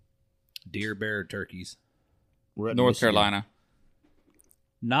 Deer, bear, turkeys. We're at North Michigan. Carolina.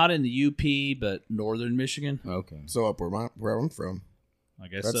 Not in the UP, but northern Michigan. Okay. So up where I'm from, I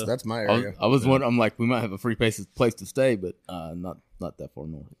guess that's so. that's my I area. was wondering. I'm like, we might have a free place to stay, but not that far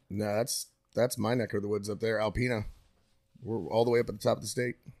north. No, that's my neck of the woods up there, Alpena. We're all the way up at the top of the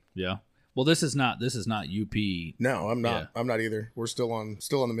state. Yeah. Well, this is not UP. No, I'm not. Yeah. I'm not either. We're still on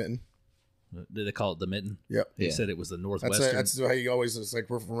the mitten. Did they call it the Mitten? Yep. They Yeah. said it was the That's northwestern. that's how you always. It's like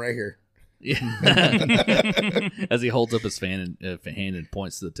we're from right here. Yeah. As he holds up his hand and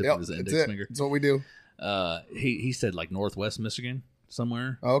points to the tip Yep, of his that's index it. finger. That's what we do. He said like northwest Michigan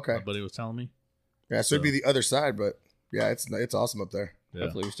somewhere. Oh, okay. My buddy was telling me. Yeah, so it'd be the other side, but yeah, it's awesome up there. Yeah.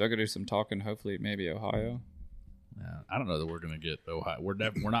 Hopefully, we still gonna do some talking. Hopefully, maybe Ohio. Yeah. I don't know that we're gonna get Ohio. We're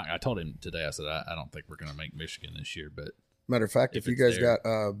not. I told him today. I said I don't think we're gonna make Michigan this year. But Matter of fact, If if you it's guys there.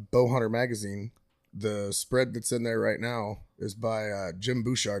 got Bow Hunter magazine, the spread that's in there right now is by Jim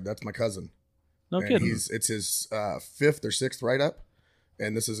Bouchard. That's my cousin. no And kidding. it's his fifth or sixth write up,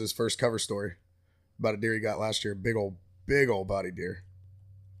 and this is his first cover story about a deer he got last year. Big old body deer.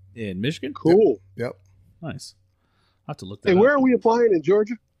 In Michigan. Cool. Yep. Nice. I will have to look that Hey, up. where are we applying in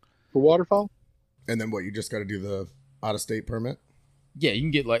Georgia for waterfowl? And then what? You just got to do the out of state permit. Yeah, you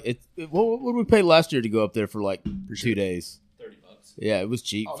can get like what did we pay last year to go up there for like 2 days? $30. Yeah, it was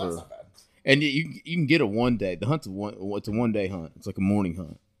cheap for. And you can get a 1 day. The hunt's it's a 1 day hunt. It's like a morning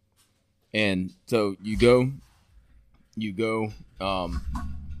hunt. And so you go.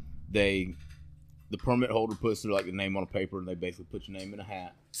 The permit holder puts their like the name on a paper, and they basically put your name in a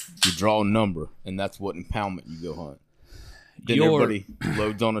hat. You draw a number, and that's what impoundment you go hunt. Then everybody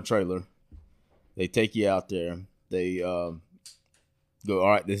loads on a trailer. They take you out there. They go, all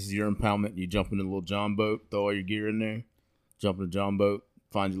right, this is your impoundment. You jump in a little John boat, throw all your gear in there, jump in a John boat,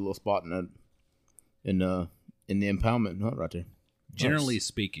 find your little spot in the impoundment and hunt right there. Generally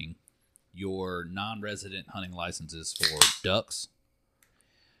speaking, your non-resident hunting licenses for ducks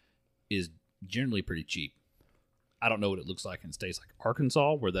is generally pretty cheap. I don't know what it looks like in states like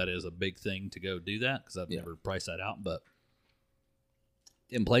Arkansas, where that is a big thing to go do that, because I've never priced that out. But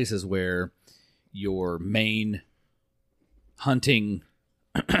in places where your main hunting,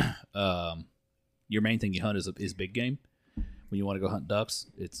 your main thing you hunt is big game, when you want to go hunt ducks,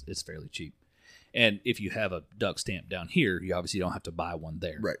 it's fairly cheap. And if you have a duck stamp down here, you obviously don't have to buy one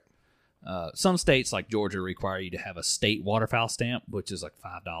there. Right. Some states like Georgia require you to have a state waterfowl stamp, which is like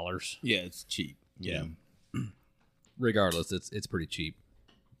 $5. Yeah, it's cheap. Yeah. Regardless, it's pretty cheap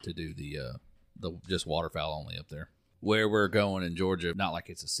to do the just waterfowl only up there. Where we're going in Georgia, not like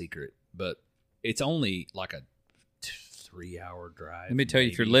it's a secret, but it's only like a 3-hour drive. Let me tell you,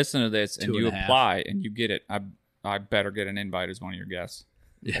 if you're maybe. listening to this and 2.5. you apply and you get it, I better get an invite as one of your guests.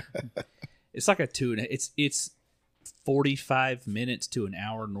 Yeah. It's like a 2.5. It's 45 minutes to an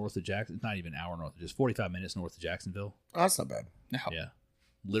hour north of Jackson. It's not even an hour north, just 45 minutes north of Jacksonville. Oh, that's not bad. No. Yeah.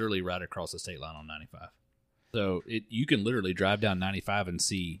 Literally right across the state line on 95. So you can literally drive down 95 and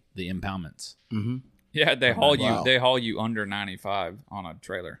see the impoundments. Mm-hmm. Yeah, they haul you. Wow. They haul you under 95 on a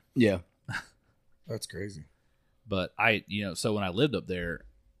trailer. Yeah. That's crazy. But so when I lived up there,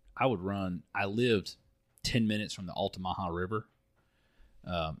 I lived 10 minutes from the Altamaha River.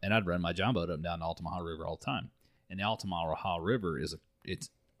 And I'd run my John boat up and down the Altamaha River all the time. And the Altamaha River it's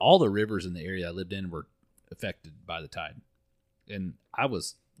all the rivers in the area I lived in were affected by the tide. And I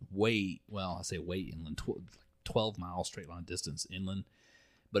was way inland, 12 miles straight line distance inland,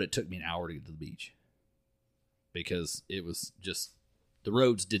 but it took me an hour to get to the beach because it was just, the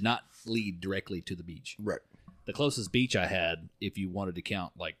roads did not lead directly to the beach. Right. The closest beach I had, if you wanted to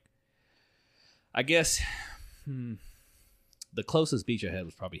count, like, I guess, the closest beach I had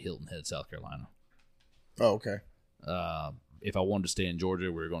was probably Hilton Head, South Carolina. Oh, okay. If I wanted to stay in Georgia,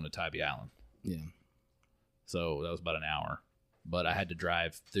 we were going to Tybee Island. Yeah. So that was about an hour. But I had to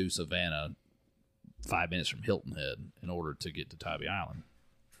drive through Savannah 5 minutes from Hilton Head in order to get to Tybee Island.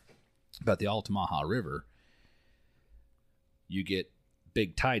 But the Altamaha River, you get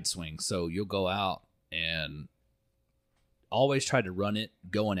big tide swings. So you'll go out and always try to run it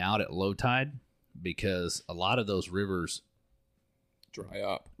going out at low tide, because a lot of those rivers, Dry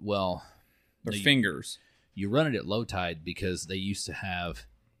up. well, Their you- fingers. you run it at low tide because they used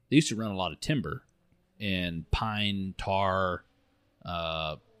to run a lot of timber, and pine tar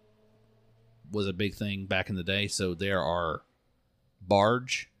was a big thing back in the day. So there are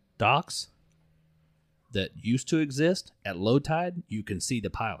barge docks that used to exist. At low tide, you can see the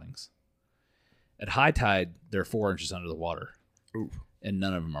pilings. At high tide, they're 4 inches under the water, Ooh, and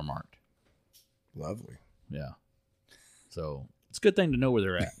none of them are marked. lovely. Yeah. So it's a good thing to know where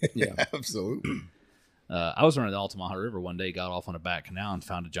they're at. Yeah. Absolutely. I was running the Altamaha River one day, got off on a back canal and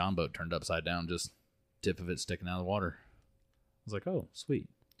found a John boat turned upside down, just tip of it sticking out of the water. I was like, oh, sweet.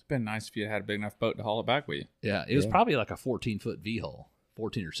 It's been nice if you had a big enough boat to haul it back with you. Yeah, it was probably like a 14-foot V-hull,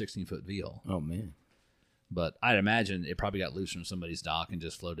 14 or 16-foot V-hull. Oh, man. But I'd imagine it probably got loose from somebody's dock and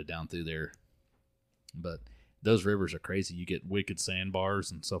just floated down through there. But those rivers are crazy. You get wicked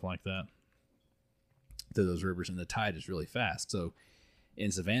sandbars and stuff like that through those rivers, and the tide is really fast. So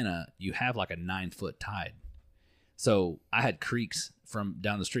in Savannah, you have like a 9-foot tide. So I had creeks from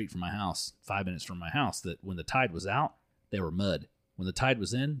down the street from my house, 5 minutes from my house, that when the tide was out, they were mud. When the tide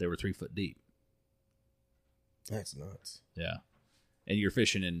was in, they were 3 foot deep. That's nuts. Yeah. And you're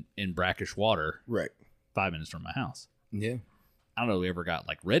fishing in brackish water Right. 5 minutes from my house. Yeah. I don't know if we ever got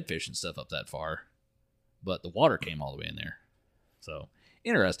like redfish and stuff up that far, but the water came all the way in there. So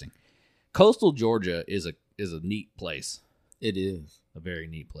interesting. Coastal Georgia is a neat place. It is. A very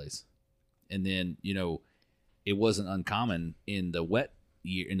neat place. And then, it wasn't uncommon in the wet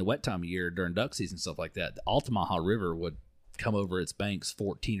time of year during duck season, stuff like that. The Altamaha River would come over its banks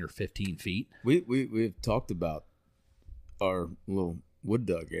 14 or 15 feet. We've talked about our little wood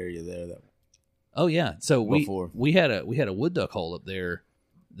duck area there. Oh yeah. So Before. we had a wood duck hole up there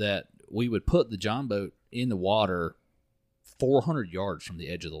that we would put the John boat in the water 400 yards from the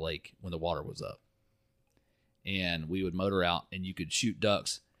edge of the lake when the water was up. And we would motor out and you could shoot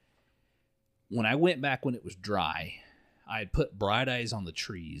ducks. When I went back when it was dry, I had put bright eyes on the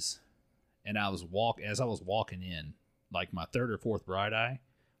trees, and as I was walking in, like my third or fourth bright eye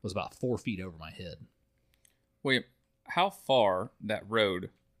was about 4 feet over my head. Wait, how far that road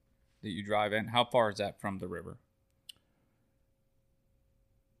that you drive in, how far is that from the river?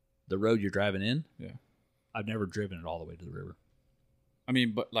 The road you're driving in? Yeah. I've never driven it all the way to the river. I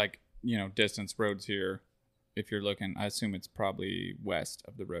mean, but like, distance roads here, if you're looking, I assume it's probably west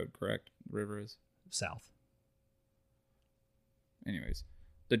of the road, correct? The river is? South. Anyways,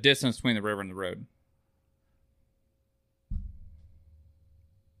 the distance between the river and the road.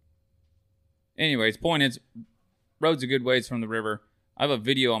 Anyways, point is, road's a good ways from the river. I have a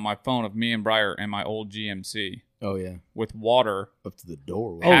video on my phone of me and Briar and my old GMC Oh, yeah. with water. Up to the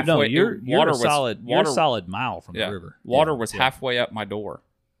doorway. Oh no, Halfway- you're water a was- solid water- you're a solid mile from Yeah, the river. water Yeah, was yeah, halfway up my door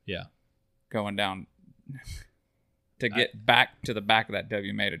Yeah. going down to get back to the back of that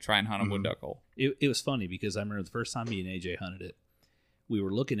WMA to try and hunt a wood duck hole. It was funny because I remember the first time me and AJ hunted it,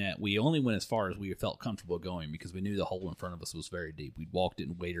 we only went as far as we felt comfortable going because we knew the hole in front of us was very deep. We'd walked it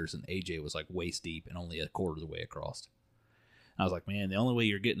in waders and AJ was like waist deep and only a quarter of the way across. I was like, man, the only way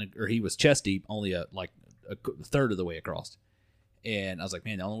you're getting, or he was chest deep, only a third of the way across. And I was like,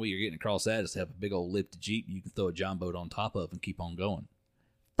 man, the only way you're getting across that is to have a big old lifted Jeep you can throw a John boat on top of and keep on going.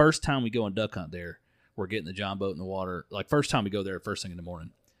 First time we go and duck hunt there, we're getting the John boat in the water. Like first time we go there, first thing in the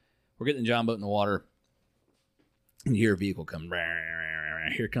morning, we're getting the John boat in the water, and you hear a vehicle come.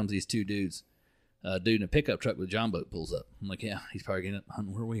 Here comes these two dudes. A dude in a pickup truck with a John boat pulls up. I'm like, yeah, he's probably getting up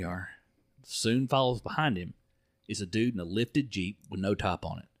hunting where we are. Soon follows behind him is a dude in a lifted Jeep with no top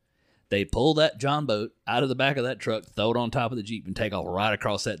on it. They pull that John boat out of the back of that truck, throw it on top of the Jeep, and take off right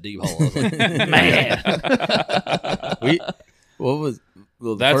across that deep hole. I was like, man.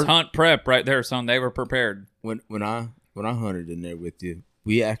 That's hunt prep right there, son. They were prepared. When I hunted in there with you,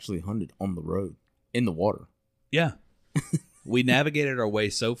 we actually hunted on the road in the water. Yeah. We navigated our way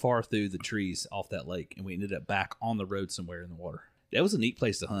so far through the trees off that lake, and we ended up back on the road somewhere in the water. That was a neat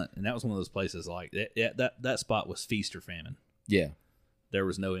place to hunt, and that was one of those places like that spot was feast or famine. Yeah. There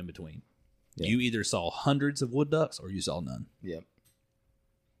was no in between. Yeah. You either saw hundreds of wood ducks or you saw none. Yep.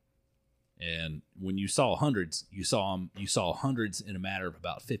 And when you saw hundreds, you saw hundreds in a matter of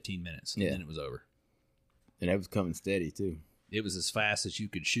about 15 minutes, and Yeah. then it was over. And that was coming steady too. It was as fast as you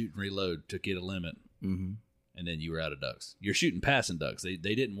could shoot and reload to get a limit, Mm-hmm. and then you were out of ducks. You're shooting passing ducks. They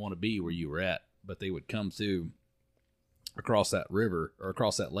didn't want to be where you were at, but they would come through across that river or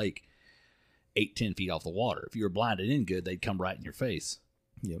across that lake 8-10 feet off the water. If you were blinded in good, they'd come right in your face.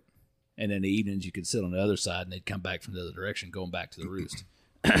 Yep. And then the evenings you could sit on the other side and they'd come back from the other direction, going back to the roost.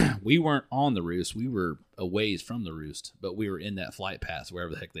 We weren't on the roost. We were a ways from the roost, but we were in that flight path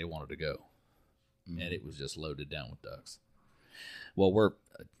wherever the heck they wanted to go. And it was just loaded down with ducks. Well, we're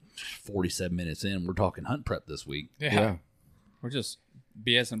 47 minutes in. We're talking hunt prep this week. Yeah. We're just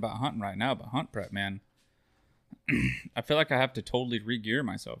BSing about hunting right now, but hunt prep, man. I feel like I have to totally re-gear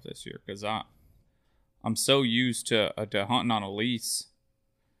myself this year because I'm so used to hunting on a lease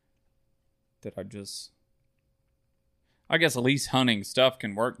that I guess lease hunting stuff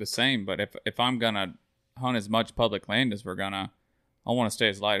can work the same, but if I'm gonna hunt as much public land as I want to stay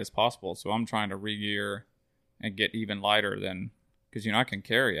as light as possible. So I'm trying to re-gear and get even lighter than, because I can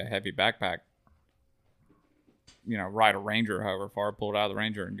carry a heavy backpack ride a Ranger however far, pull it out of the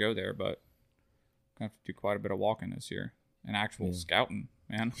Ranger and go there. But gonna have to do quite a bit of walking this year and actual scouting,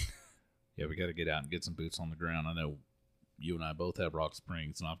 man. Yeah, we got to get out and get some boots on the ground. I know you and I both have Rock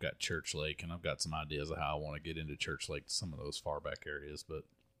Springs, and I've got Church Lake, and I've got some ideas of how I want to get into Church Lake, some of those far back areas, but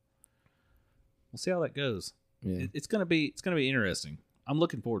we'll see how that goes. Yeah. It's gonna be interesting. I'm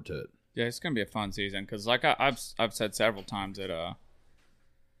looking forward to it. Yeah, it's gonna be a fun season because, like I've said several times that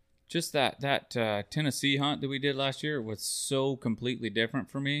just that Tennessee hunt that we did last year was so completely different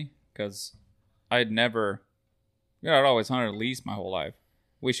for me because I'd always hunted a lease my whole life.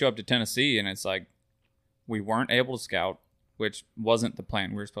 We show up to Tennessee and it's like we weren't able to scout, which wasn't the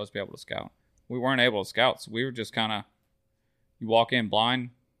plan. We were supposed to be able to scout. We weren't able to scout, so we were just kind of, you walk in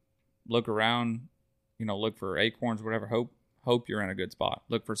blind, look around, look for acorns, whatever. Hope you're in a good spot.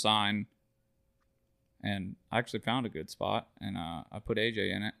 Look for sign. And I actually found a good spot, and I put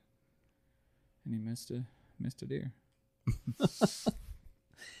AJ in it, and he missed a deer.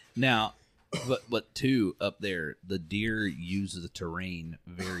 Now, but too, up there, the deer uses the terrain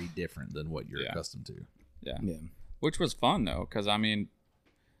very different than what you're accustomed to. Yeah. Yeah. Which was fun, though, because, I mean,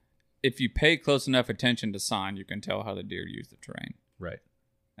 if you pay close enough attention to sign, you can tell how the deer use the terrain. Right.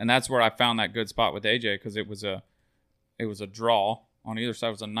 And that's where I found that good spot with AJ, because it was a draw. On either side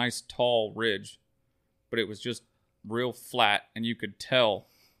was a nice tall ridge, but it was just real flat, and you could tell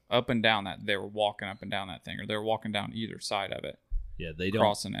up and down that they were walking up and down that thing, or they were walking down either side of it. Yeah, they don't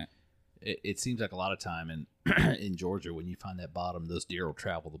crossing it. It seems like a lot of time in Georgia, when you find that bottom, those deer will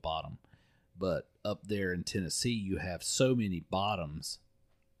travel the bottom. But up there in Tennessee, you have so many bottoms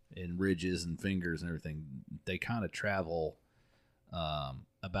and ridges and fingers and everything. They kind of travel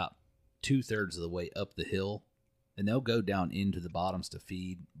about 2/3 of the way up the hill, and they'll go down into the bottoms to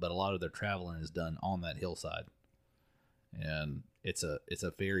feed. But a lot of their traveling is done on that hillside, and it's a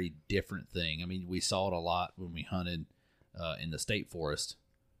very different thing. I mean, we saw it a lot when we hunted in the state forest.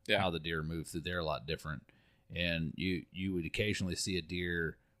 Yeah. How the deer move through there a lot different, and you would occasionally see a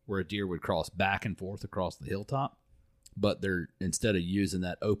deer where a deer would cross back and forth across the hilltop, but they're, instead of using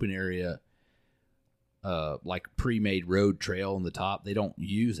that open area like pre-made road trail on the top, they don't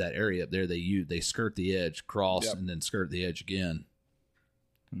use that area up there. They skirt the edge, cross, and then skirt the edge again,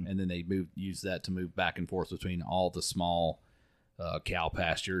 and then they use that to move back and forth between all the small cow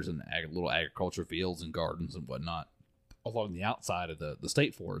pastures and little agriculture fields and gardens and whatnot along the outside of the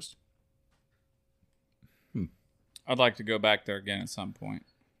state forest. I'd like to go back there again at some point.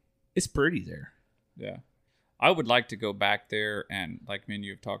 It's pretty there. Yeah. I would like to go back there and, like me and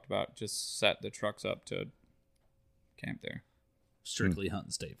you have talked about, just set the trucks up to camp there. Strictly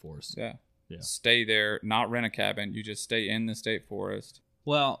hunting state forest. Yeah. Yeah. Stay there, not rent a cabin. You just stay in the state forest.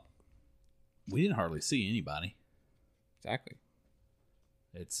 Well, we didn't hardly see anybody. Exactly.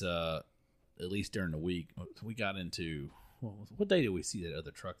 It's at least during the week. We got into, what day did we see that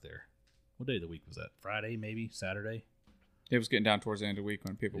other truck there? What day of the week was that? Friday, maybe? Saturday? It was getting down towards the end of the week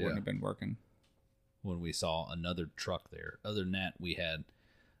when people wouldn't have been working. When we saw another truck there. Other than that, we had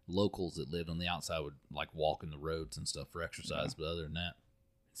locals that lived on the outside would like walk in the roads and stuff for exercise. But other than that,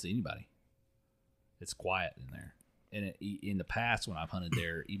 didn't see anybody. It's quiet in there. And in the past, when I've hunted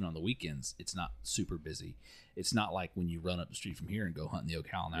there, even on the weekends, it's not super busy. It's not like when you run up the street from here and go hunt in the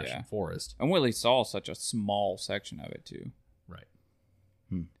Ocala National Forest. And we only saw such a small section of it, too. Right.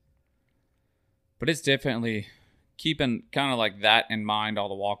 But it's definitely keeping kind of like that in mind, all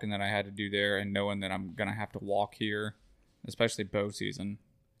the walking that I had to do there, and knowing that I'm going to have to walk here, especially bow season.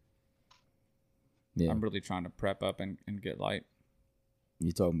 Yeah. I'm really trying to prep up and get light.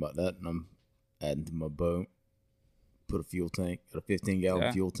 You talking about that, and I'm adding to my boat. Put a fuel tank, got a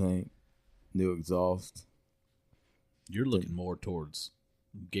 15-gallon fuel tank, new exhaust. You're looking more towards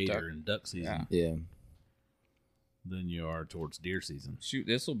gator and duck season Yeah. than you are towards deer season. Shoot,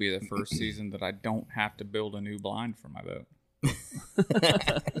 this will be the first season that I don't have to build a new blind for my boat.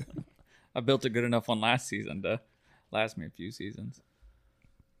 I built a good enough one last season to last me a few seasons.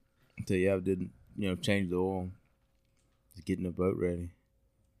 So yeah, I didn't, change the oil. Just getting the boat ready.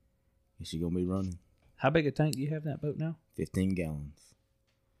 Guess you're gonna be running. How big a tank do you have in that boat now? 15 gallons.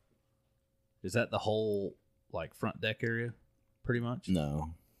 Is that the whole like front deck area, pretty much?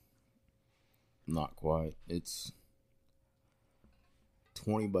 No, not quite. It's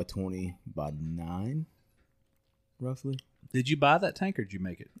 20 by 20 by 9, roughly. Did you buy that tank or did you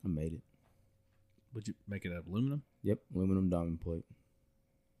make it? I made it. Would you make it out of aluminum? Yep, aluminum diamond plate.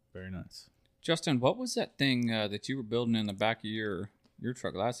 Very nice. Justin, what was that thing that you were building in the back of your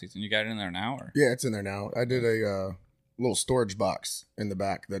truck last season? You got it in there now, or? Yeah, it's in there now. I did a little storage box in the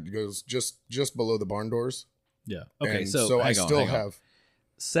back that goes just below the barn doors. Yeah. Okay. And So I still hang on. have.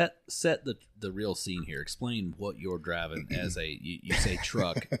 set the real scene here. Explain what you're driving as a you say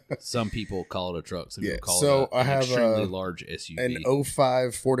truck. Some people call it a truck. Some people call it I have extremely large SUV. An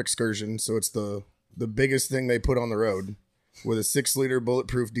 05 Ford Excursion, so it's the biggest thing they put on the road with a 6-liter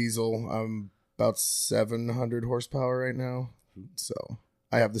bulletproof diesel. I'm about 700 horsepower right now, so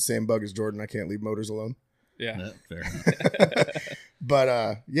I have the same bug as Jordan. I can't leave motors alone. Yeah. Fair.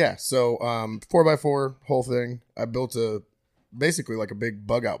 But so 4x4 whole thing. I built basically like a big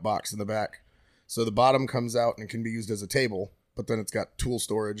bug out box in the back. So the bottom comes out and can be used as a table, but then it's got tool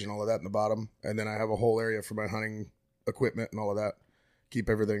storage and all of that in the bottom. And then I have a whole area for my hunting equipment and all of that. Keep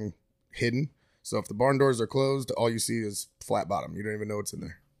everything hidden. So if the barn doors are closed, all you see is flat bottom. You don't even know what's in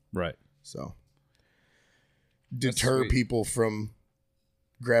there. Right. So deter people from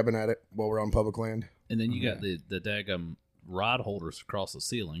grabbing at it while we're on public land. And then you got the daggum rod holders across the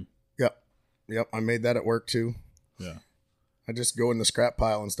ceiling. Yep. I made that at work too. Yeah. I just go in the scrap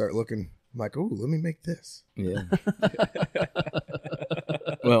pile and start looking. I'm like, ooh, let me make this. Yeah.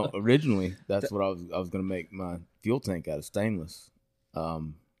 Well, originally that's what I was going to make my fuel tank out of stainless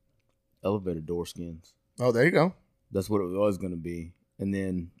elevator door skins. Oh, there you go. That's what it was going to be. And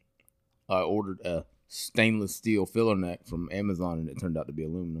then I ordered a stainless steel filler neck from Amazon, and it turned out to be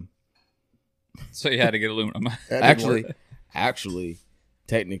aluminum. So you had to get aluminum. That didn't work. Actually,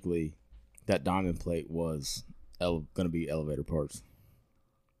 technically, that diamond plate was going to be elevator parts.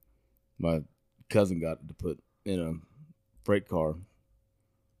 My cousin got it to put in a freight car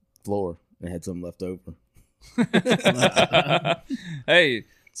floor and had some left over. Hey,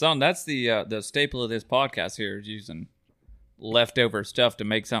 son, that's the staple of this podcast here is using leftover stuff to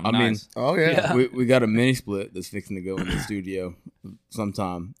make something nice. Oh, yeah. We got a mini split that's fixing to go in the studio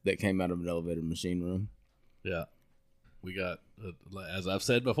sometime that came out of an elevator machine room. Yeah. We got, as I've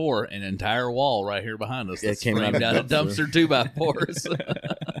said before, an entire wall right here behind us that's came framed out of dumpster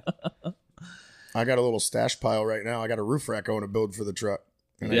 2x4s. I got a little stash pile right now. I got a roof rack I want to build for the truck.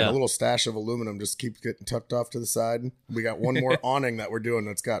 And I got a little stash of aluminum just keeps getting tucked off to the side. We got one more awning that we're doing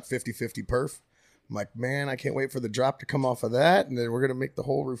that's got 50-50 perf. I'm like, man, I can't wait for the drop to come off of that, and then we're gonna make the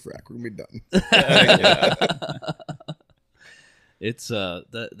whole roof rack. We're gonna be done. It's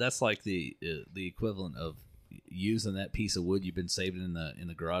that's like the equivalent of using that piece of wood you've been saving in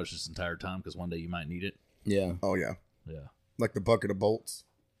the garage this entire time because one day you might need it. Yeah. Oh yeah, Yeah. like the bucket of bolts.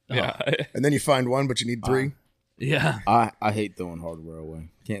 Yeah. And then you find one, but you need 3. Yeah. I hate throwing hardware away.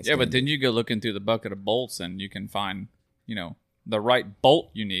 Can't. Yeah, stand but it. then you go looking through the bucket of bolts and you can find, the right bolt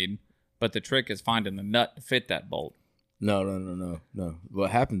you need. But the trick is finding the nut to fit that bolt. No. What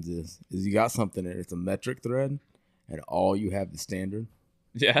happens is you got something and it's a metric thread, and all you have is standard.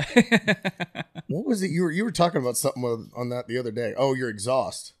 Yeah. What was it? You were talking about something on that the other day. Oh, your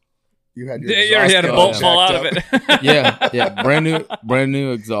exhaust. You had your You already had a exhaust bolt jacked fall out of up. it. Yeah, brand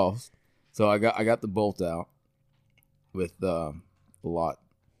new exhaust. So I got the bolt out with a lot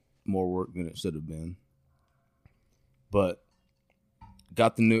more work than it should have been, but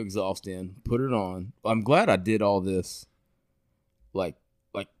got the new exhaust in, put it on. I'm glad I did all this, like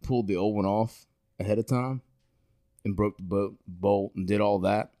pulled the old one off ahead of time and broke the bolt and did all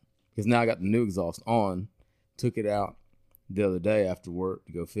that, because now I got the new exhaust on. Took it out the other day after work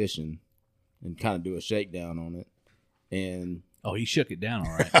to go fishing and kind of do a shakedown on it, and Oh, he shook it down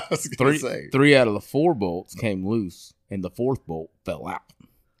all right. I was gonna say. three out of the 4 bolts came loose, and the 4th bolt fell out.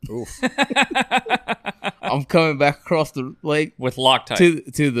 Oof. I'm coming back across the lake With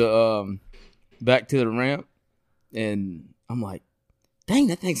Loctite. to the back to the ramp, and I'm like, "Dang,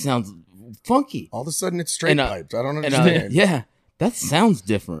 that thing sounds funky." All of a sudden, it's straight And, piped. I don't And understand. yeah, that sounds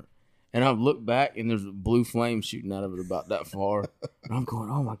different. And I look back, and there's a blue flame shooting out of it about that far. And I'm going,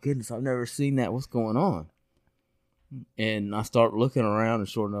 "Oh my goodness, I've never seen that. What's going on?" And I start looking around, and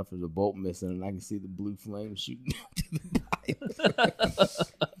sure enough, there's a bolt missing, and I can see the blue flame shooting out to the pipe.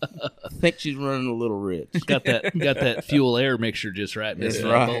 I think she's running a little rich. got that fuel air mixture just right. That's Missing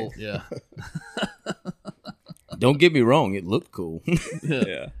right. that bolt. Yeah. Don't get me wrong, it looked cool.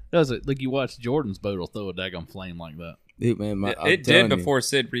 Yeah. Does it like you watch Jordan's boat will throw a daggone flame like that? Dude, man, It did before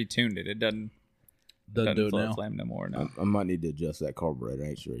Sid retuned it. It doesn't Doesn't do it float now. flame no more. No. I might need to adjust that carburetor. I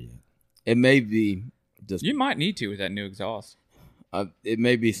ain't sure yet. It may be just You might need to with that new exhaust. it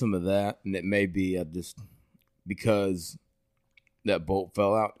may be some of that, and it may be because that bolt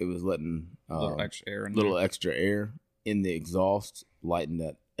fell out. It was letting A little extra air in little there. extra air in the exhaust, lighting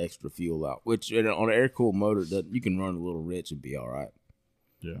that extra fuel out. Which on an air cooled motor, that you can run a little rich and be all right.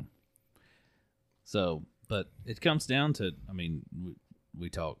 Yeah. So, but it comes down to, I mean, we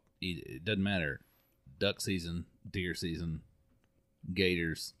talk, it doesn't matter. Duck season, deer season,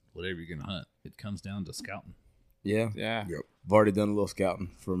 gators, whatever you're going to hunt. It comes down to scouting. Yeah, Yeah. Yep. I've already done a little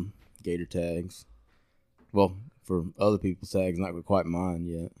scouting from gator tags. Well, for other people's tags, not quite mine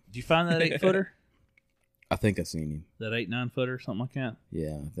yet. Did you find that 8-footer? I think I seen him. That 8-9-footer, something like that?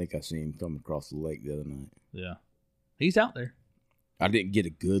 Yeah, I think I seen him come across the lake the other night. Yeah. He's out there. I didn't get a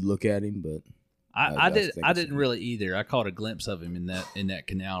good look at him, but I think I didn't seen really either. I caught a glimpse of him in that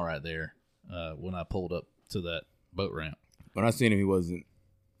canal right there when I pulled up to that boat ramp. when I seen him, he wasn't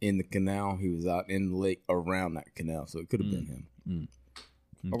in the canal. He was out in the lake around that canal, so it could have been him.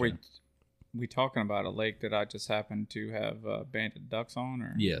 Are we talking about a lake that I just happened to have banded ducks on?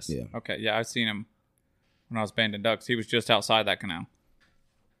 Or Yes. Yeah, Okay, yeah, I seen him when I was banding ducks. He was just outside that canal.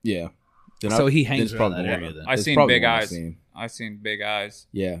 yeah. Then So he then hangs it's around probably that one- area then. I it's seen probably big one I eyes. seen. I seen big eyes.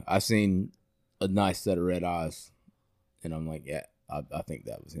 Yeah, I seen a nice set of red eyes, and I'm like, yeah, I think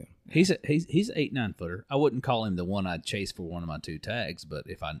that was him. He's an 8-9-footer. I wouldn't call him the one I'd chase for one of my 2 tags, but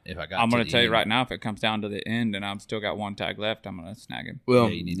if I got, I'm going the to tell you end, right now, if it comes down to the end and I've still got 1 tag left, I'm going to snag him. Well,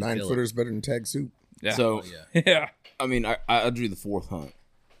 yeah, you need to Nine fill it. footers better than tag soup. Yeah. so Yeah. yeah. I mean, I drew the 4th hunt.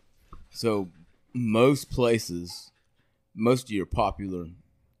 So most places, most of your popular,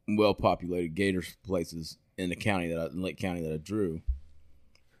 well-populated gator places in the county in Lake County that I drew,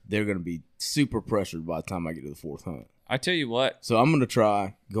 they're going to be super pressured by the time I get to the 4th hunt. I tell you what, So I'm going to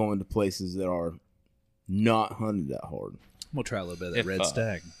try going to places that are not hunted that hard. I'm gonna try a little bit of that If, red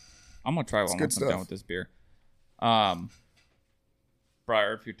stag. I'm going to try one good once I'm done stuff. with this beer.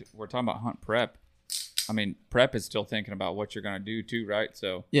 Briar, if we're talking about hunt prep, I mean, prep is still thinking about what you're going to do too, right?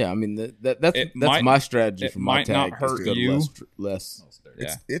 So, Yeah, I mean that's It that's might- my strategy it for my might not tag. is hurt to go to you. less.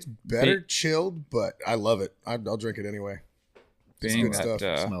 yeah. It's better chilled, but I love it. I'll drink it anyway. Being good that,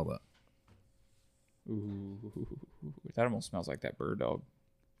 stuff. Smell that. Ooh, that almost smells like that bird dog.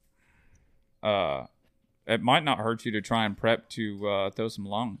 It might not hurt you to try and prep to throw some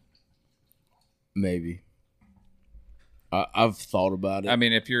lung. Maybe. I've thought about it. I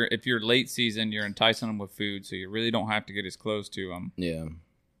mean, if you're late season, you're enticing them with food, so you really don't have to get as close to them. yeah,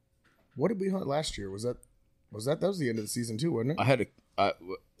 What did we hunt last year? Was that the end of the season too, wasn't it? I had a.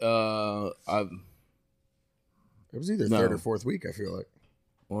 It was either No. 3rd or 4th week. I feel like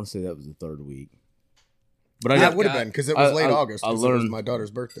I want to say that was the 3rd week. But that got- would have been because it was late I August. 'cause it was learned- my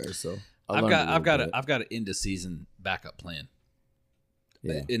daughter's birthday. So I I've learned got a I've got little a I've got an end of season backup plan.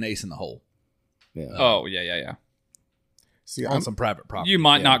 bit. In Ace in the Hole Yeah, yeah. Oh yeah. see, on some private property. You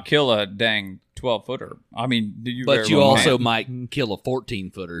might Yeah. not kill a dang 12-footer. I mean, you but very you well also might. might kill a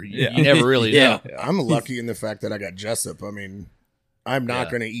 14-footer. Yeah. You never really Yeah. know. I'm lucky in the fact that I got Jessup. I mean, I'm not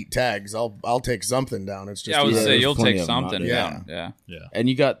Yeah. going to eat tags. I'll take something down. It's just Yeah, I would Yeah, say there's you'll plenty take of them out something there. down. Yeah. Yeah. And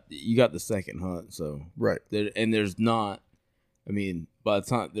you got the second hunt, so right. and there's not. I mean, by the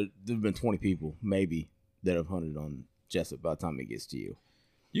time there've been 20 people maybe that have hunted on Jessup by the time it gets to you.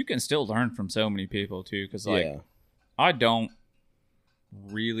 You can still learn from so many people too, because like yeah, I don't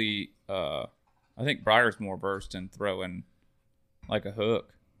really. I think Briar's more versed in throwing like a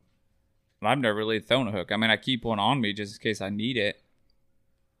hook. But I've never really thrown a hook. I mean, I keep one on me just in case I need it.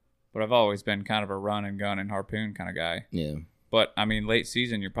 But I've always been kind of a run and gun and harpoon kind of guy. yeah. But I mean, late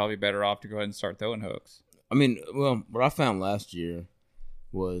season, you're probably better off to go ahead and start throwing hooks. I mean, well, what I found last year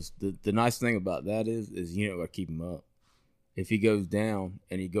was the nice thing about that is you know got to keep him up. If he goes down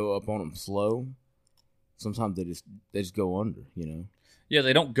and you go up on him slow, sometimes they just go under. You know. Yeah,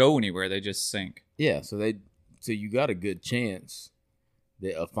 they don't go anywhere; they just sink. Yeah. So you got a good chance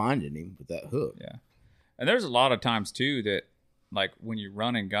of finding him with that hook. Yeah, and there's a lot of times too that, like when you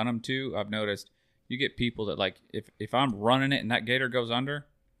run and gun them too, I've noticed you get people that like if I'm running it and that gator goes under,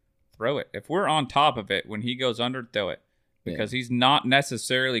 throw it. If we're on top of it when he goes under, throw it because he's not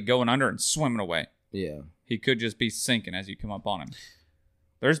necessarily going under and swimming away. Yeah. He could just be sinking as you come up on him.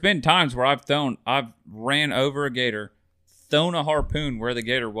 There's been times where I've ran over a gator, thrown a harpoon where the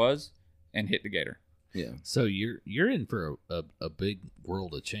gator was, and hit the gator. Yeah. So you're in for a big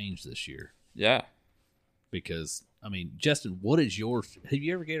world of change this year Yeah. because I mean, Justin, what is your? Have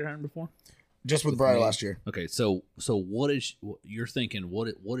you ever gator hunted before? Just with Briar last year. Okay, so what is you're thinking?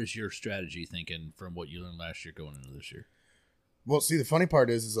 What is your strategy thinking from what you learned last year going into this year? Well, see, the funny part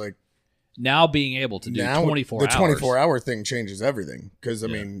is like Now being able to do now 24 the hours. 24-hour thing changes everything because I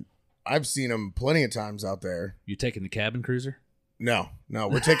Yeah. mean, I've seen them plenty of times out there. You taking the cabin cruiser? No,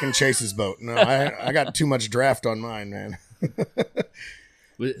 we're taking Chase's boat. No, I got too much draft on mine, man.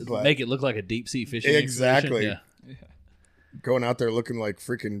 But- Make it look like a deep sea fishing Exactly. expedition? Going out there looking like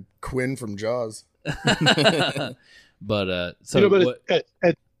freaking Quinn from Jaws. Yeah. But so you know, but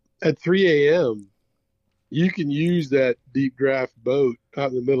what, at 3 a.m., you can use that deep draft boat out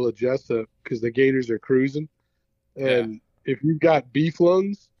in the middle of Jessup because the gators are cruising. And if you've got beef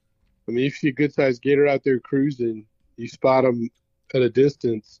lungs, I mean, if you see a good sized gator out there cruising, you spot them at a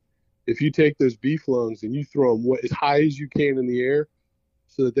distance. If you take those beef lungs and you throw them as high as you can in the air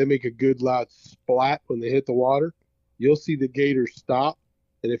so that they make a good loud splat when they hit the water, you'll see the gator stop.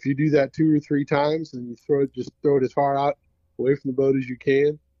 And if you do that 2 or 3 times and you throw it as far out away from the boat as you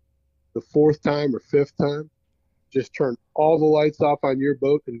can, the 4th time or 5th time, just turn all the lights off on your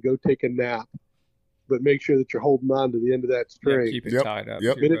boat and go take a nap. But make sure that you're holding on to the end of that string. Yeah, keep it Yep. tied up.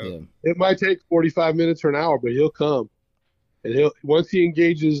 Yep. to your boat. It might take 45 minutes or an hour, but he'll come. And once he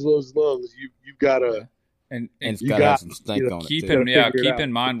engages those lungs, you've got to And And it's You got to have got- some stank you know, on it. keep too. in Gotta figure it keep out.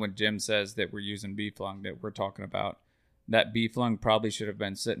 in mind when Jim says that we're using beef lung that we're talking about. That beef lung probably should have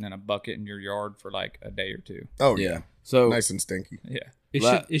been sitting in a bucket in your yard for like a day or 2. Oh Yeah. yeah, So nice and stinky. Yeah.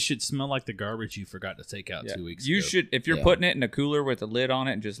 It should smell like the garbage you forgot to take out Yeah. 2 weeks You ago. should, if you're Yeah. putting it in a cooler with a lid on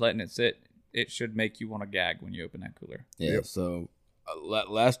it and just letting it sit, it should make you want to gag when you open that cooler. yeah. Yep. So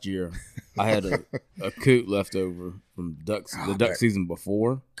last year I had a coot left over from the duck that- season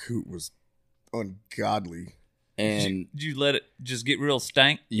before, Coot was ungodly, and Did you let it just get real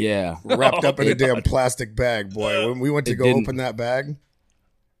stank? yeah, wrapped up in yeah. a damn plastic bag. Boy, when we went to It go didn't- open that bag,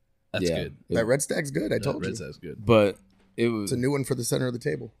 That's yeah, good. that red stag's good. I That told red you, side's good. but it was it's a new one for the center of the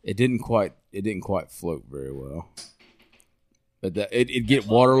table. it didn't quite float very well. But it'd get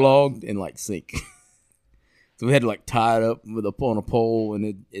waterlogged and like sink. So we had to like tie it up on a pole, and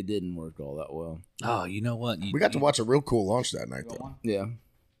it didn't work all that well. Oh, you know what? We got to watch a real cool launch that night, though. Yeah,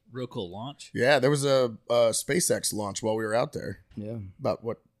 Real cool launch. Yeah, there was a SpaceX launch while we were out there. yeah. About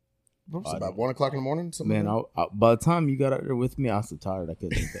what was I it, about don't- 1 o'clock in the morning? Something Man, like I, by the time you got out there with me, I was so tired I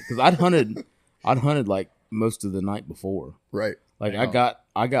couldn't think because I'd hunted like most of the night before. that? Right. Like Yeah.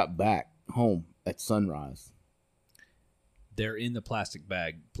 I got back home at sunrise. They're in the plastic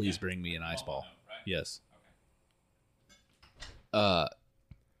bag. Please bring me an ice ball. Yes.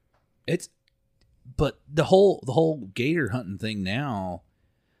 It's, but the whole gator hunting thing now,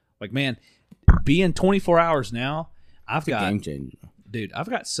 like, man, being 24 hours now, I've It's a got, game changer. dude, I've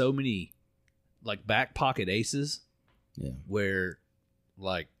got so many like back pocket aces Yeah, where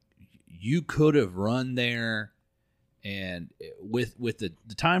like you could have run there, and with the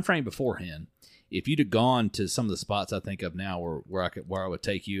time frame beforehand, if you'd have gone to some of the spots I think of now where I would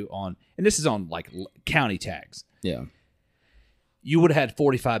take you on, and this is on like county tags, yeah, you would have had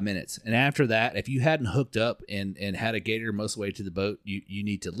 45 minutes. And after that, if you hadn't hooked up and had a gator most of the way to the boat, you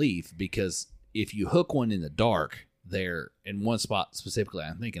need to leave, because if you hook one in the dark there in one spot specifically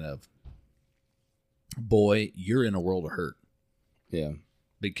I'm thinking of, boy, you're in a world of hurt, yeah.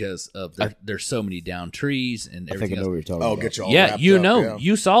 because of there's so many down trees and I think everything I know else. what you're talking Oh, about. get you all Yeah, wrapped you up, know, yeah.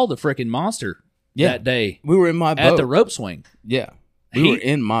 you saw the freaking monster Yeah. that day We were in my boat at the rope swing. Yeah, we He- were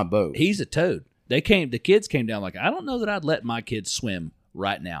in my boat. He's a toad. The kids came down like, I don't know that I'd let my kids swim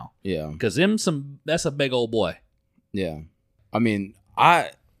right now, yeah, because that's a big old boy. yeah. I mean,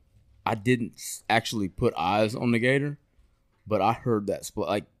 I didn't actually put eyes on the gator, but I heard that split.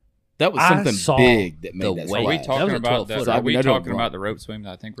 Like that was I something saw big that made the that weight. Are we splash. That was talking a about 12-footer. the, I Are we mean, I don't talking know. about the rope swim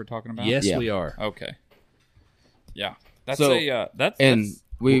that I think we're talking about? Yes, Yeah. we are. Okay. Yeah. That's So- that's And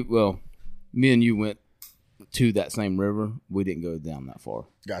me and you went to that same river. We didn't go down that far.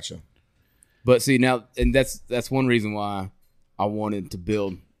 Gotcha. But see now, and that's one reason why I wanted to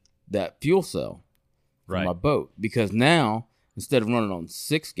build that fuel cell for Right. my boat, because now instead of running on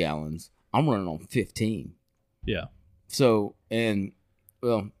 6 gallons, I'm running on 15. Yeah. So, and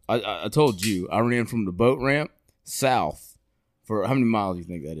well, I told you I ran from the boat ramp south for how many miles do you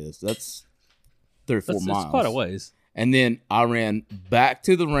think that is? That's 34 That's miles. it's quite a ways. And then I ran back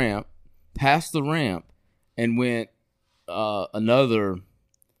to the ramp, past the ramp, and went another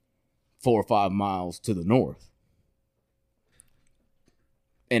 4 or 5 miles to the north.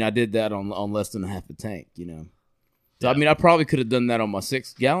 And I did that on less than a half a tank, you know. So I mean, I probably could have done that on my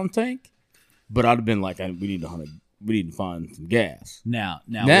 6-gallon tank, but I'd have been like, we need to find some gas. Now,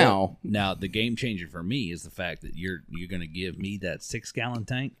 the game changer for me is the fact that you're going to give me that 6-gallon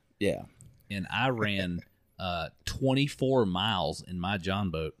tank, Yeah, and I ran 24 miles in my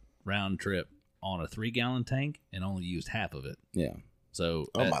John boat round trip on a 3-gallon tank and only used half of it. yeah. So,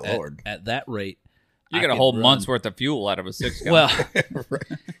 Oh, my Lord. at that rate, you I get a could whole run- month's worth of fuel out of a 6 gallon. Well, Right.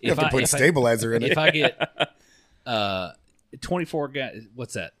 You if have to put stabilizer in it. if I get 24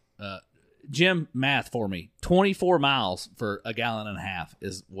 what's that? Jim, math for me. 24 miles for a gallon and a half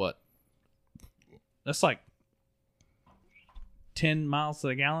is what? That's like 10 miles to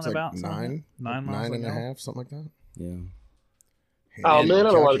the gallon, It's like about something like nine, that? 9 miles nine to and the a gallon? half, something like that. Yeah. Oh, Handy man,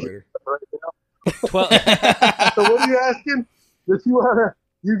 I don't want to calculator. right now. 12. So what are you asking? If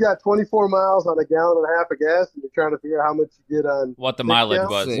you got 24 miles on a gallon and a half of gas, and you're trying to figure out how much you get on what the 6 mileage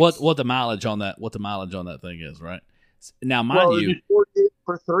gallons? was. Six. what the mileage on that thing is, right? Now, mind Well, it'd you, be 48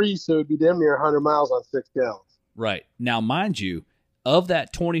 for 3, so it'd be damn near 100 miles on 6 gallons. right. Now, mind you, of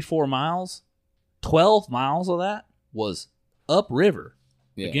that 24 miles, 12 miles of that was upriver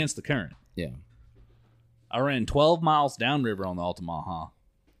Yeah. against the current. Yeah. I ran 12 miles downriver on the Altamaha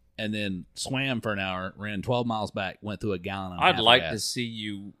and then swam for an hour, ran 12 miles back, went through a gallon and a half I'd of like gas. to see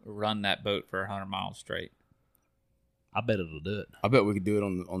you run that boat for 100 miles straight. I bet it'll do it. I bet we could do it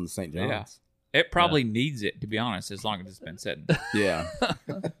on the St. John's. It probably needs it, to be honest, as long as it's been sitting. Yeah.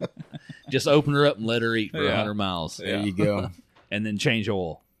 Just open her up and let her eat for Yeah. 100 miles There you go. and then change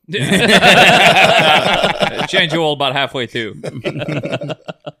oil. Change oil about halfway through.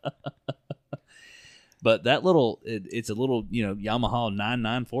 But that little, it's a little, Yamaha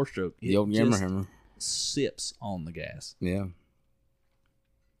 99 4-stroke. The old just Yammerhammer. sips on the gas. Yeah.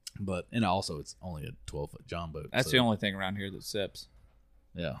 But, and also it's only a 12-foot John boat. That's so, the only thing around here that sips.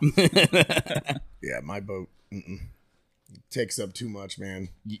 Yeah. Yeah, my boat takes up too much, man.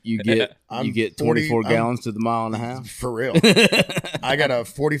 You get I'm you get 40 24 I'm- gallons to the mile and a half. For real. I got a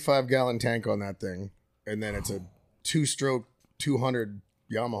 45-gallon tank on that thing, and then it's a 2-stroke 200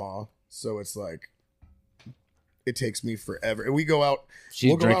 Yamaha, so it's like it takes me forever. And we go out, She's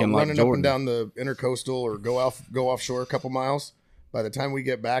we'll go out drinking like running up and Jordan. down the intercoastal or go offshore a couple miles. By the time we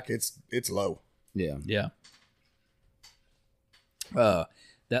get back, it's low. Yeah. Yeah.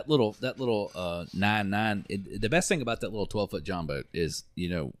 That little 9.9. The best thing about that little 12-foot John boat is,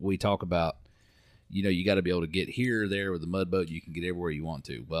 we talk about, you got to be able to get here or there with the mud boat. You can get everywhere you want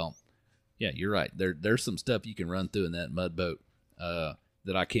to. Well, yeah, you're right. There's some stuff you can run through in that mud boat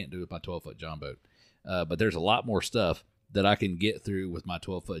that I can't do with my 12-foot John boat. But there's a lot more stuff that I can get through with my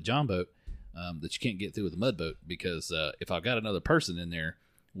 12-foot John boat that you can't get through with a mud boat because if I've got another person in there,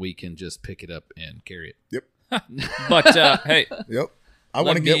 we can just pick it up and carry it. Yep. But, hey, Yep. I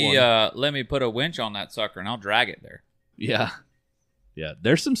want to get one. let me put a winch on that sucker, and I'll drag it there. Yeah. Yeah.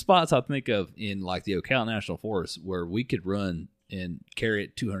 There's some spots I think of in like the Ocala National Forest where we could run and carry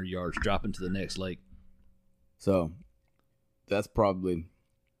it 200 yards, drop into the next lake. So that's probably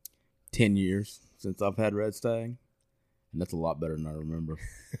 10 years since I've had red stag, and that's a lot better than I remember.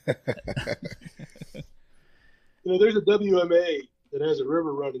 There's a WMA that has a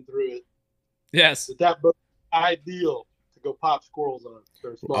river running through it. Yes. That boat is ideal to go pop squirrels on.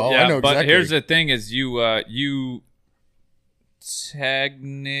 They're small. Oh, I know but exactly. here's the thing: is you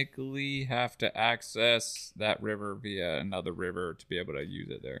technically have to access that river via another river to be able to use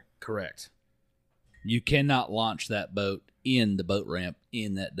it there. Correct. You cannot launch that boat in the boat ramp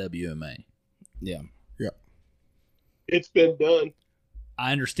in that WMA. Yeah. It's been done.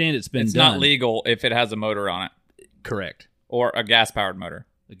 I understand it's been It's done. not legal if it has a motor on it Correct. or a gas-powered motor.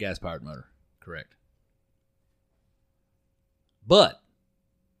 A gas-powered motor. Correct. But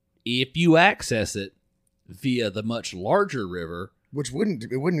if you access it via the much larger river, Which wouldn't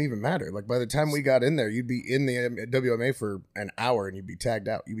even matter. Like by the time we got in there, you'd be in the WMA for an hour and you'd be tagged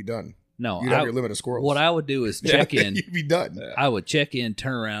out. You'd be done. no, You'd have your limit of squirrels. what I would do is check in. You'd be done. I would check in,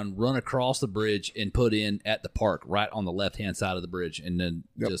 turn around, run across the bridge, and put in at the park right on the left-hand side of the bridge, and then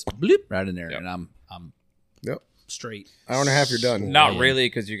Yep. just bloop right in there, Yep. and I'm Yep. straight. Hour and a half, you're done. Not Yeah. really,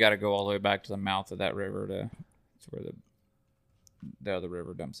 because you got to go all the way back to the mouth of that river to where the other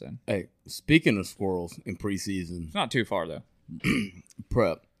river dumps in. Hey, speaking of squirrels in preseason It's not too far though.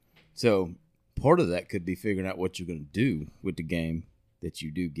 prep, so part of that could be figuring out what you're going to do with the game that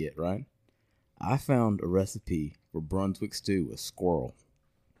you do get, right? I found a recipe for Brunswick stew with squirrel.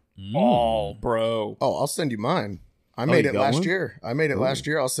 Oh, bro. Oh, I'll send you mine. I Oh, made you it got last one? year.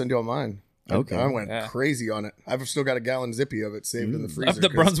 I'll send you all mine. Okay. I went Yeah. crazy on it. I've still got a gallon zippy of it saved in the freezer. Of the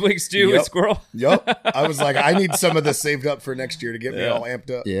 'cause- Brunswick stew Yep. with squirrel. Yup. I was like, I need some of this saved up for next year to get me all amped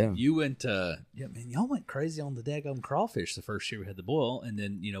up. Yeah. You went, y'all went crazy on the daggum crawfish the first year we had the boil, and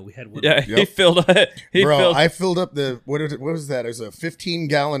then we had one. Yeah, he Yep. filled it. Bro, I filled up what was that? It was a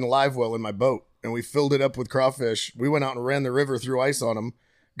 15-gallon live well in my boat, and we filled it up with crawfish. We went out and ran the river through ice on them.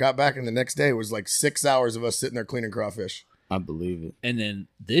 Got back, and the next day it was like 6 hours of us sitting there cleaning crawfish. I believe it. And then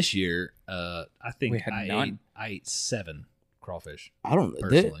this year, I think We had none. I ate 7 crawfish I don't know.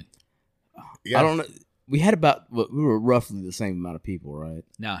 personally. Yeah. I don't know. We had we were roughly the same amount of people, right?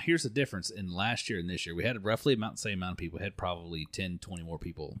 Now, here's the difference in last year and this year. We had roughly about the same amount of people. We had probably 10, 20 more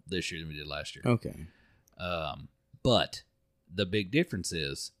people this year than we did last year. Okay. But the big difference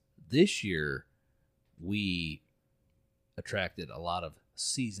is this year we attracted a lot of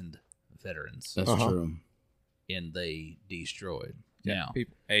seasoned veterans, That's Uh-huh. true. and they destroyed. Yeah, Now,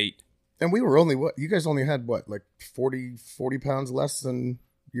 people ate. And we were only you guys only had like 40 pounds less than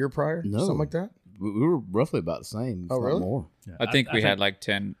year prior? No. Something like that? We were roughly about the same. if Oh, not really? More. I think we had like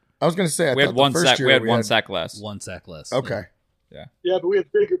 10 I was going to say, I We thought had the one first sack. year We had one sack less. One sack less. Okay. Yeah, but we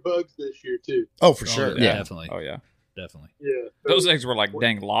had bigger bugs this year too. Oh, for Oh, sure. yeah, Yeah. definitely. Oh yeah, Definitely. Yeah, those things were like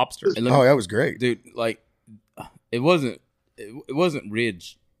dang lobsters. And let me- Oh, that was great. dude, like it wasn't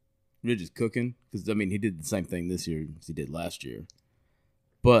Ridge's cooking, because I mean he did the same thing this year as he did last year,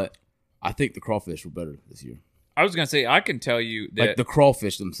 but I think the crawfish were better this year. I was gonna say I can tell you that Like the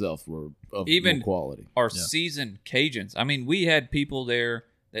crawfish themselves were of Even- more quality. our Yeah. seasoned Cajuns. I mean, we had people there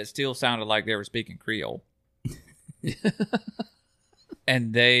that still sounded like they were speaking Creole.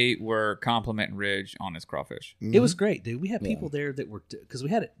 And they were complimenting Ridge on his crawfish. It was great, dude. We had Yeah. people there that were because we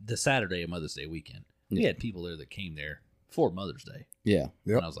had it the Saturday of Mother's Day weekend. We Yeah. had people there that came there for Mother's Day, Yeah,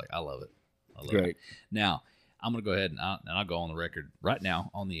 Yep. and I was like, I love it. I love great. it. Now I'm gonna go ahead and I'll go on the record right now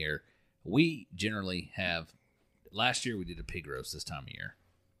on the air. We generally have. Last year we did a pig roast this time of year.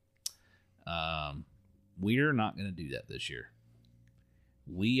 We're not going to do that this year.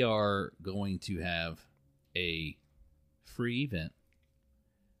 We are going to have a free event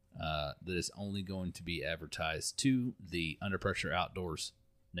that is only going to be advertised to the Under Pressure Outdoors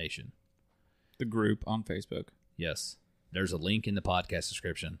Nation. The group on Facebook. Yes, there's a link in the podcast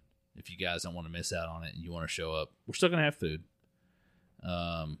description. If you guys don't want to miss out on it and you want to show up, we're still going to have food.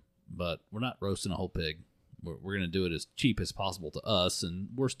 But we're not roasting a whole pig. We're going to do it as cheap as possible to us, and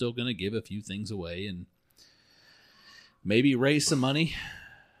we're still going to give a few things away and maybe raise some money.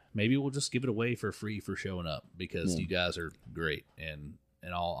 Maybe we'll just give it away for free for showing up because you guys are great. And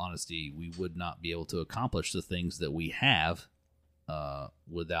in all honesty, we would not be able to accomplish the things that we have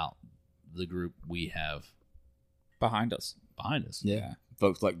without the group we have Behind us. behind us. Yeah.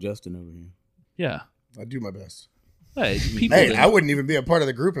 Folks like Justin over here. Yeah. I do my best. Hey, people. Hey, that- I wouldn't even be a part of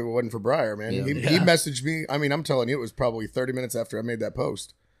the group if it wasn't for Briar, man. Yeah. He messaged me. I mean, I'm telling you, it was probably 30 minutes after I made that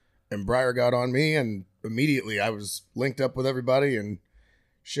post. And Briar got on me, and immediately I was linked up with everybody. And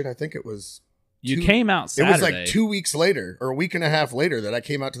shit, I think it was. you came out Saturday. It was like 2 weeks later, or a week and a half later, that I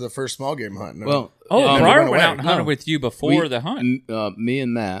came out to the first small game hunt. And Well, Oh, never Briar went went away. out and hunted No. with you before we- the hunt. Me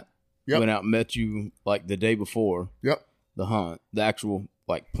and Matt Yep. went out and met you like the day before Yep. the hunt, the actual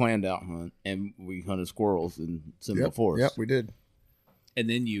like planned out hunt, and we hunted squirrels in Seminole Forest. Yep, we did. And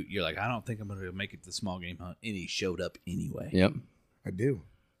then you're like, I don't think I'm going to make it to the small game hunt. And he showed up anyway. Yep. I do.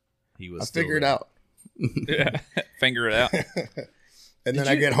 He was I still figured it there. out. Yeah. Finger it out. And then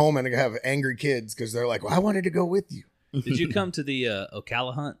I get home and I have angry kids because they're like, well, I wanted to go with you. Did you come to the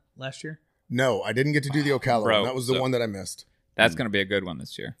Ocala hunt last year? No, I didn't get to do the Ocala Bro, one. That was the so- one that I missed. That's going to be a good one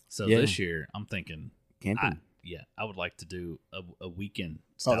this year. So Yeah. this year, I'm thinking, Camping. I would like to do a weekend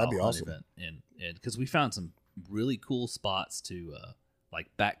Oh, style that'd be hunt awesome. event. And because we found some really cool spots to like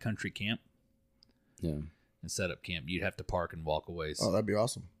backcountry camp Yeah. and set up camp. You'd have to park and walk away. Oh, that'd be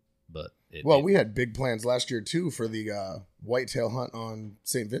awesome. But We had big plans last year, too, for the whitetail hunt on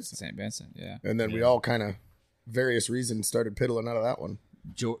St. Vincent. St. Vincent, yeah. And then we Yeah. all kind of, various reasons, started piddling out of that one.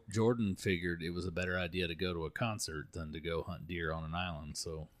 Jordan figured it was a better idea to go to a concert than to go hunt deer on an island.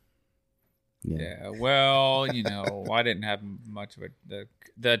 So Yeah, well, I didn't have much of it.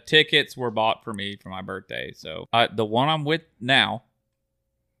 The tickets were bought for me for my birthday, so the one I'm with now,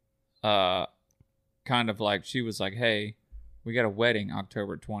 kind of like she was like, "Hey, we got a wedding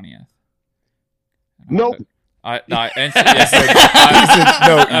October 20th." And Nope. I He said,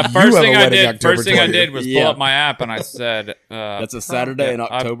 no, you first have thing a I wedding did, October first thing I 20th. did was pull Yeah. up my app and I said, That's a Saturday in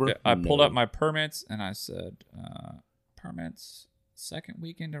October? I pulled No. up my permits and I said, permits second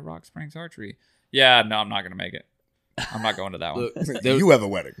weekend of Rock Springs Archery. Yeah, no, I'm not going to make it. I'm not going to that one. Look, there, You have a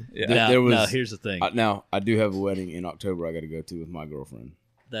wedding. Yeah. there- now, there was- now here's the thing. now I do have a wedding in October I got to go to with my girlfriend,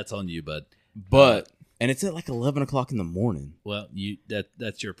 That's on you, bud. but and it's at like 11 o'clock in the morning. Well,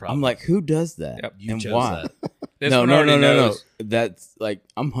 that's your problem. I'm like, who does that? Yep. you and chose why? that. This No. one already knows. That's like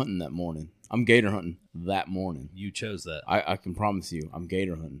I'm hunting that morning. I'm gator hunting that morning. You chose that. I can promise you, I'm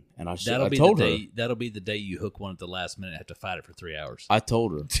gator hunting, and I That'll be told the her. day. That'll be the day you hook one at the last minute and have to fight it for 3 hours. I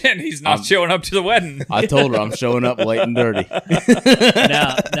told her. And he's not showing up to the wedding. I told her I'm showing up late and dirty.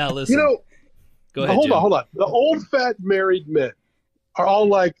 now listen. Go ahead. hold Jim. on, hold on. The old fat married men are all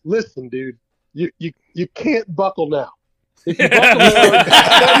like, "Listen, dude, you can't buckle now. If you buckle now,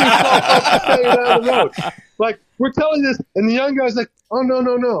 set yourself up to stay down the road." Like we're telling this, and the young guy's like, "Oh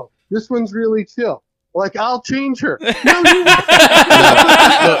no, this one's really chill. Like I'll change her." No, you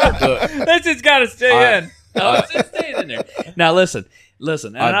won't. Look, That's just got to stay I- in. No, it's staying in there. Now listen,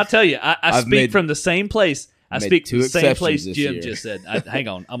 and I'll tell you, I I've speak made- from the same place. I made speak two from the same exceptions place this Jim year. just said. Hang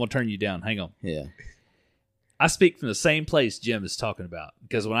on, I'm gonna turn you down. Hang on. yeah. I speak from the same place Jim is talking about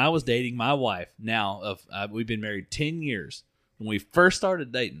because when I was dating my wife, we've been married 10 years. When we first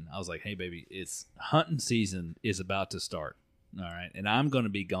started dating, I was like, "Hey, baby, it's hunting season is about to start. All right. And I'm going to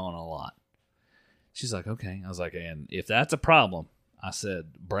be gone a lot. She's like, okay. I was like, and if that's a problem, I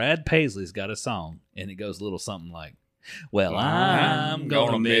said, Brad Paisley's got a song, and it goes a little something like, well, I'm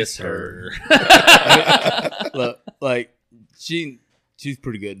going to miss her. Look, like, she's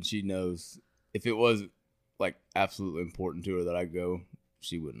pretty good, and she knows if it was, like, absolutely important to her that I go,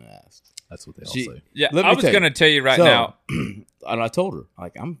 she wouldn't have asked. That's what they all She- say. Yeah, Let me I was tell you. going to tell you right So, now. and I told her,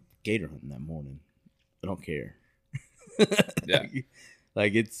 like, I'm gator hunting that morning. I don't care. Yeah.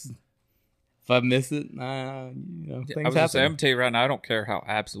 Like, it's, if I miss it, things I was happen. going to say, I'm going to tell you right now, I don't care how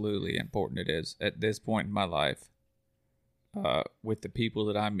absolutely important it is at this point in my life with the people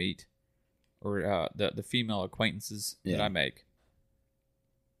that I meet or the female acquaintances that Yeah. I make.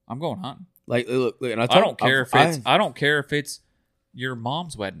 I'm going hunting. Like, look, and I don't care if it's your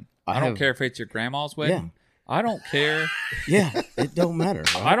mom's wedding. I don't care if it's your grandma's wedding. I don't care. Yeah, it don't matter.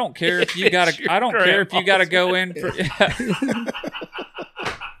 Right? I don't care if you got to. I don't care if you got to go in for.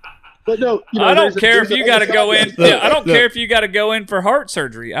 But no, I don't care if you got to go in. Look, I don't look. care if you got to go in for heart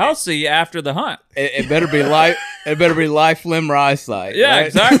surgery. I'll see you after the hunt. It better be life. It better be life, limb, or eyesight. Yeah, right?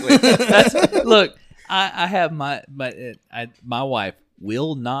 exactly. Look, I have my wife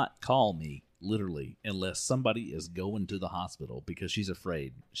will not call me literally unless somebody is going to the hospital because she's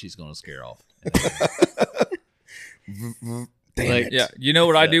afraid she's going to scare off. Damn Like, it. Yeah, you know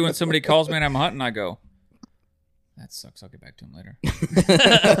what I do when somebody calls me and I'm hunting? I go, that sucks. I'll get back to him later.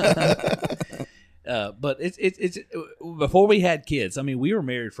 But it's before we had kids. I mean, we were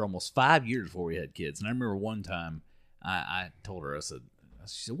married for almost 5 years before we had kids, and I remember one time I told her, she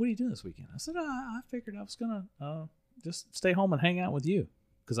said, "What are you doing this weekend?" I said, "I figured I was gonna just stay home and hang out with you."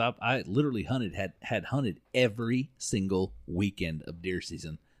 Because I literally had hunted every single weekend of deer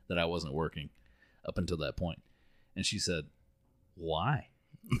season that I wasn't working up until that point. And she said, "Why?"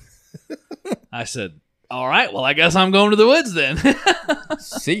 I said, "All right, well, I guess I'm going to the woods then."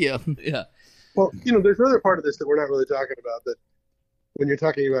 See ya. Yeah. Well, there's another part of this that we're not really talking about, that when you're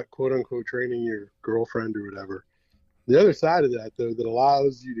talking about quote unquote training your girlfriend or whatever, the other side of that, though, that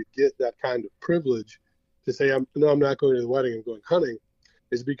allows you to get that kind of privilege to say, I'm not going to the wedding, I'm going hunting,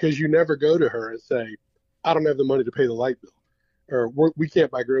 is because you never go to her and say, I don't have the money to pay the light bill, or we can't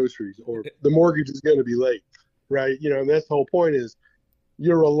buy groceries, or the mortgage is going to be late, right? And that's the whole point, is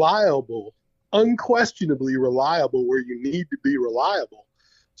you're reliable, unquestionably reliable where you need to be reliable.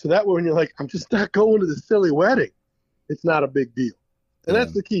 So that way when you're like, I'm just not going to the silly wedding, it's not a big deal. And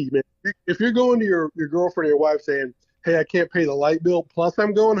that's the key, man. If you're going to your girlfriend or your wife saying, hey, I can't pay the light bill, plus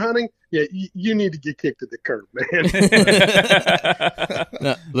I'm going hunting, yeah, you need to get kicked to the curb, man. No,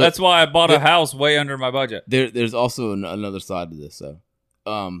 look, That's why I bought a house way under my budget. there's also another side to this, though.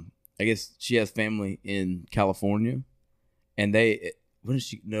 I guess she has family in California, and when is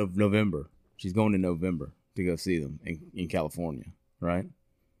she? November. She's going in November to go see them in California, right?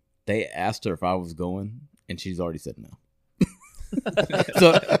 They asked her if I was going, and she's already said no.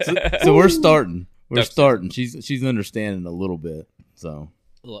 so we're starting. We're starting. She's understanding a little bit. So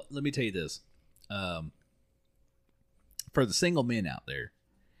Well, let me tell you this. For the single men out there,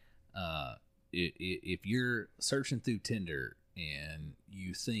 if you're searching through Tinder and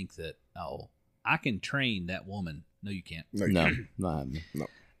you think that, oh, I can train that woman. No, you can't. No, no, not happening.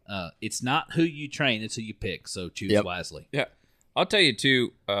 It's not who you train, it's who you pick. So choose Yep. wisely. Yeah. I'll tell you,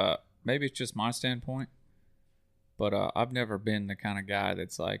 too, maybe it's just my standpoint, but I've never been the kind of guy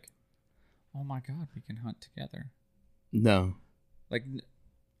that's like, oh, my God, we can hunt together. No. Like,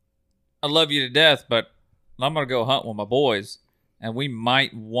 I love you to death, but I'm going to go hunt with my boys, and we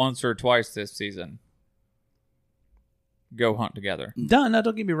might once or twice this season go hunt together. No,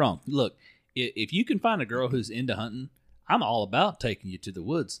 don't get me wrong. Look, if you can find a girl who's into hunting, I'm all about taking you to the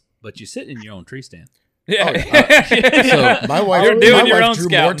woods, but you sit in your own tree stand. Yeah. So My wife, You're doing my your wife own drew more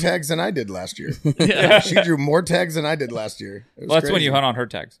scouting. tags than I did last year. Yeah. She drew more tags than I did last year. It was Well, that's when crazy. you hunt on her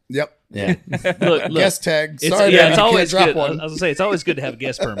tags. Yep. Yeah. Look, Guest tag. It's, Sorry, yeah, man, it's you always can't good. drop I one. was gonna say it's always good to have a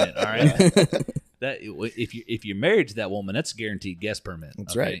guest permit. All right, that if you're married to that woman, that's a guaranteed guest permit.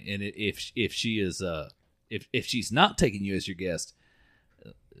 That's okay? right. And if she is if she's not taking you as your guest,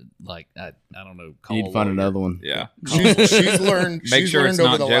 like I don't know, call You need to find a another one. Yeah. She's learned. Make She's sure learned it's over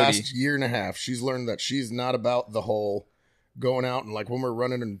not the Jody. last year and a half. She's learned that she's not about the whole going out and like when we're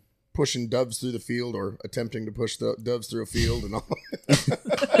running and pushing doves through the field or attempting to push the doves through a field and all,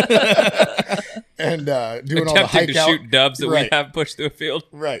 and doing all the Attempting hike to out. shoot doves that Right. we have pushed through a field.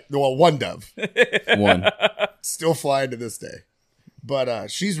 Right. Well, one dove One. still flying to this day, but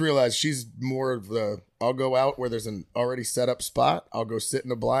she's realized she's more of the. I'll go out where there's an already set up spot. I'll go sit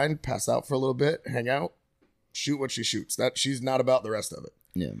in a blind, pass out for a little bit, hang out, shoot what she shoots. That she's not about the rest of it.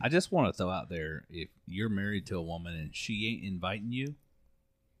 Yeah. I just want to throw out there, if you're married to a woman and she ain't inviting you,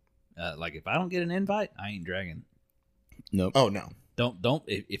 like if I don't get an invite, I ain't dragging. Nope. Oh no. Don't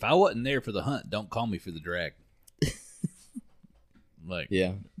if I wasn't there for the hunt, don't call me for the drag. Like,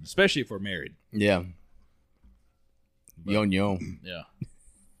 Yeah. especially if we're married. Yeah. You on your own. Yeah,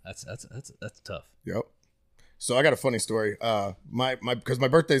 that's tough. Yep. So I got a funny story. Because my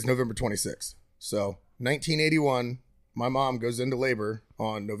birthday is November 26th. So 1981, my mom goes into labor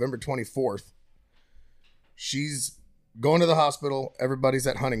on November 24th. She's going to the hospital. Everybody's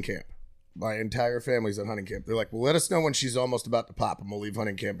at hunting camp. My entire family's at hunting camp. They're like, well, let us know when she's almost about to pop, and we'll leave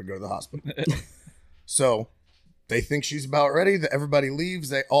hunting camp and go to the hospital. So they think she's about ready. Everybody leaves.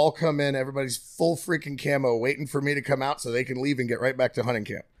 They all come in. Everybody's full freaking camo waiting for me to come out so they can leave and get right back to hunting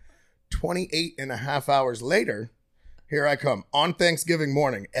camp. 28 and a half hours later, here I come. On Thanksgiving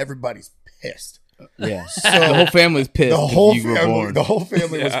morning, everybody's pissed. Yeah. The whole family's pissed. The whole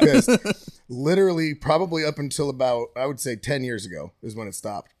family was pissed. Literally, probably up until about, I would say 10 years ago is when it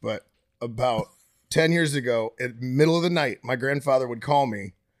stopped. But about 10 years ago, in the middle of the night, my grandfather would call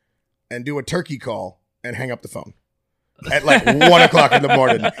me and do a turkey call and hang up the phone at like 1 o'clock in the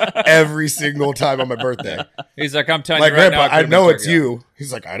morning every single time on my birthday. He's like, I'm telling Like, you right Grandpa, now. I know it's you.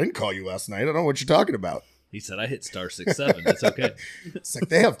 He's like, I didn't call you last night. I don't know what you're talking about. He said, I hit *67. It's okay. It's like,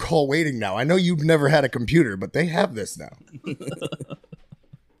 they have call waiting now. I know you've never had a computer, but they have this now.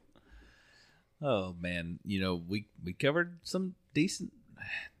 Oh man, we covered some decent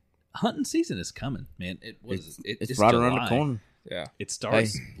hunting season is coming, man. It's right around July. the corner. Yeah. It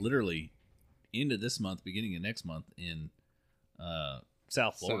starts literally end of this month, beginning of next month in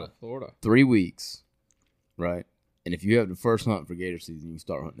South Florida. South Florida. 3 weeks, right? And if you have the first hunt for gator season, you can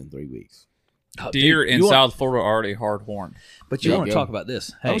start hunting in 3 weeks. Oh, Deer dude, in South Florida are already hard horned. But you Yeah, want to go. talk about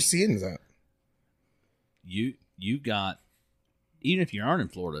this? I Hey, was seeing that. you got, even if you aren't in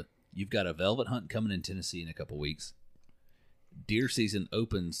Florida, you've got a velvet hunt coming in Tennessee in a couple weeks. Deer season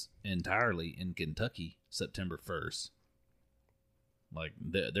opens entirely in Kentucky September 1st. Like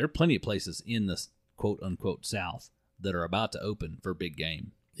there are plenty of places in the quote unquote South that are about to open for big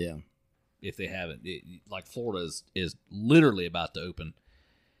game. Yeah. If they haven't, like Florida is literally about to open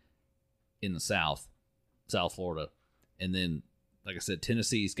in the South Florida, and then like I said,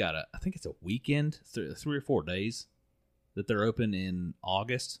 Tennessee's got I think it's a weekend, 3 or 4 days that they're open in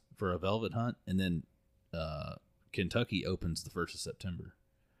August for a velvet hunt, and then Kentucky opens the 1st of September,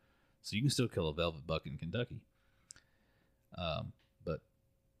 so you can still kill a velvet buck in Kentucky. But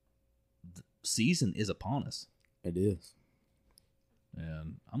the season is upon us, It is.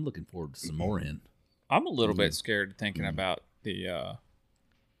 and I'm looking forward to some more in. I'm a little bit scared thinking about the.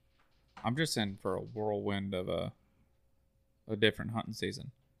 I'm just in for a whirlwind of a different hunting season.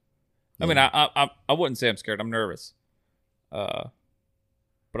 I mean, I wouldn't say I'm scared. I'm nervous, but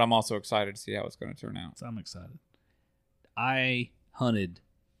I'm also excited to see how it's going to turn out. So I'm excited. I hunted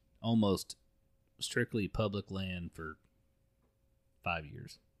almost strictly public land for 5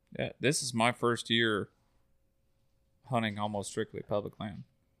 years. Yeah, this is my first year hunting almost strictly public land.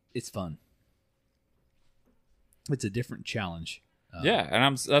 It's fun. It's a different challenge. Yeah,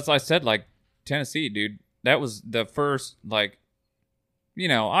 and that's why I said, like, Tennessee, dude. That was the first, like,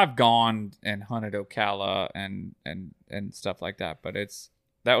 I've gone and hunted Ocala and stuff like that, but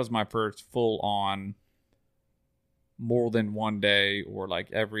that was my first full on more than one day or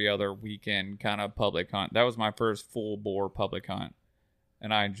like every other weekend kind of public hunt. That was my first full bore public hunt,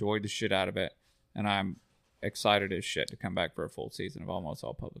 and I enjoyed the shit out of it, and I'm excited as shit to come back for a full season of almost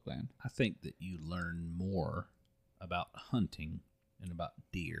all public land. I think that you learn more about hunting and about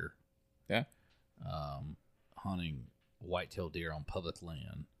deer. Yeah. Hunting whitetail deer on public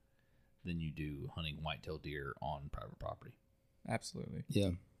land than you do hunting whitetail deer on private property. Absolutely. Yeah.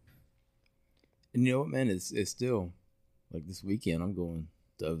 And you know what, man? It's still, like this weekend, I'm going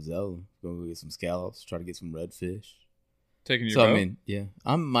to Ozella. Going to go get some scallops, try to get some redfish. Taking your So, boat? I mean, yeah,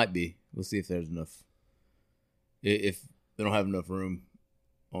 I might be. We'll see if there's enough. If they don't have enough room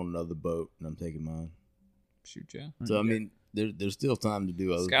on another boat, and I'm taking mine. Shoot, yeah. So, I mean, there's still time to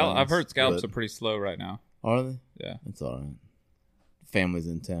do other things. I've heard scallops but- are pretty slow right now. Are they? Yeah. It's all right. Family's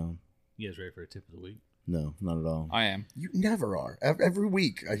in town. You guys ready for a tip of the week? No, not at all. I am. You never are. Every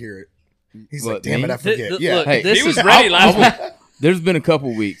week I hear it. He's What, like, damn me? it, I forget. Look, Yeah. Hey, this He was is ready last week. There's been a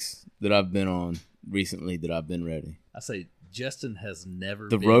couple weeks that I've been on recently that I've been ready. I say Justin has never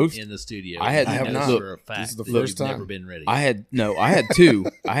The been roast? in the studio. I had- He I have knows not. for a fact This is the that first you've time. never been ready. I had two.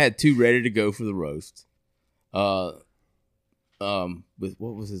 I had two ready to go for the roast. With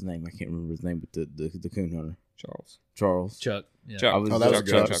what was his name? I can't remember his name, but the coon hunter, Charles. Chuck. Yeah. Chuck. I was- Oh, that was a Chuck,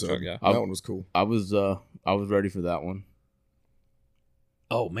 good Chuck, episode. yeah. That one was cool. I was ready for that one.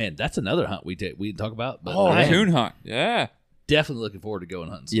 Oh man, that's another hunt we didn't talk about. But Oh, I am Coon hunt. Yeah. definitely looking forward to going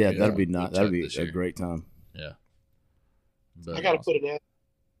hunting. some Yeah, coon that'd be with not. Chuck That'd be this a year. great time. Yeah. But, I got to put an ad.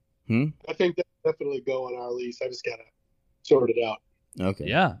 I think that definitely go on our lease. I just got to sort it out. Okay.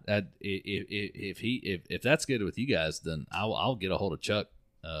 yeah. If that's good with you guys, then I'll get a hold of Chuck.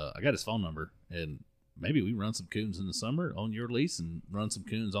 I got his phone number, and maybe we run some coons in the summer on your lease, and run some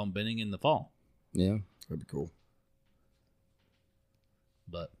coons on Benning in the fall. Yeah. That'd be cool.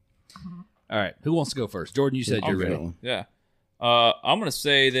 But all right, who wants to go first? Jordan, you said I'll you're go. ready. That one. Yeah. I'm going to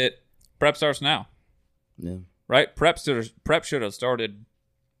say that prep starts now, Yeah. right? Prep should have started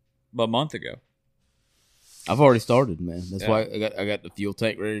a month ago. I've already started, man. That's Yeah. why I got the fuel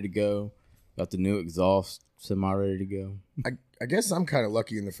tank ready to go. Got the new exhaust semi ready to go. I guess I'm kind of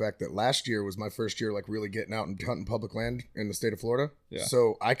lucky in the fact that last year was my first year like really getting out and hunting public land in the state of Florida. Yeah.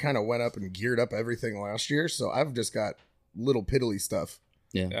 So I kind of went up and geared up everything last year. So I've just got little piddly stuff,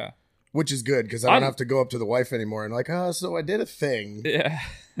 Yeah. Yeah. which is good because I don't I'm- have to go up to the wife anymore and like, oh, so I did a thing. Yeah.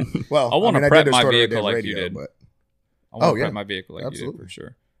 Well, I wanna mean, prep did a my sort of a vehicle damn like you did. but I want Oh, to yeah. prep my vehicle like you Absolutely. did for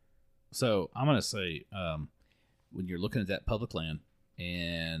sure. So I'm gonna say, when you're looking at that public land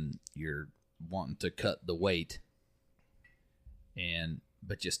and you're wanting to cut the weight,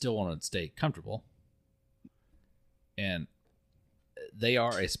 but you still want to stay comfortable, and they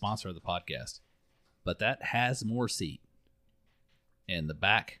are a sponsor of the podcast, but that has more seat and the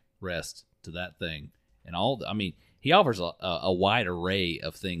back rest to that thing and he offers a wide array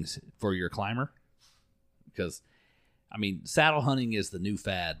of things for your climber, because saddle hunting is the new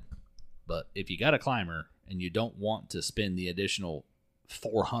fad. But if you got a climber and you don't want to spend the additional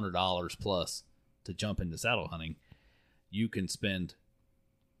 $400 plus to jump into saddle hunting, you can spend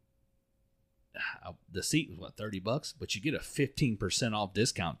the seat was what, $30, but you get a 15% off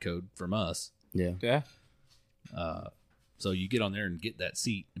discount code from us. Yeah. Yeah. So you get on there and get that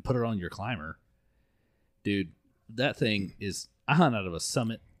seat and put it on your climber. Dude, that thing is, I hunt out of a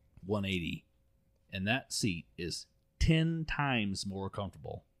Summit 180, and that seat is 10 times more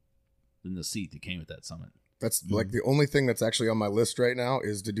comfortable than the seat that came with that Summit. that's like the only thing that's actually on my list right now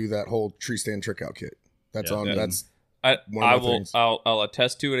is to do that whole tree stand trick out kit. That's Yeah. on. Yeah. That's I One of I my will things. I'll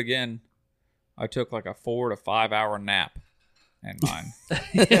attest to it again. I took like a 4 to 5 hour nap in mine.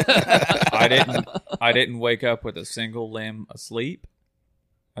 I didn't wake up with a single limb asleep.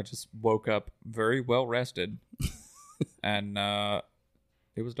 I just woke up very well rested, and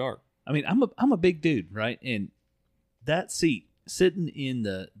it was dark. I'm a big dude, right? And that seat sitting in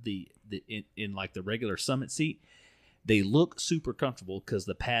in like the regular Summit seat, they look super comfortable because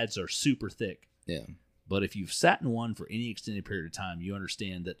the pads are super thick. Yeah. But if you've sat in one for any extended period of time, you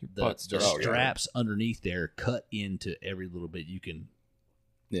understand that the butt's dirty. straps underneath there cut into every little bit you can,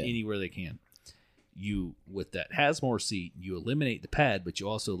 Yeah. anywhere they can. You, with that Hasmore seat, you eliminate the pad, but you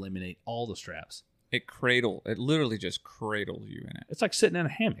also eliminate all the straps. It literally just cradles you in it. It's like sitting in a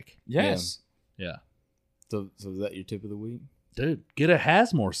hammock. Yes. Yeah. So is that your tip of the week? Dude, get a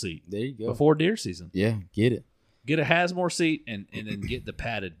Hasmore seat There you go. before deer season. Yeah, get it. Get a Hasmore seat and then get the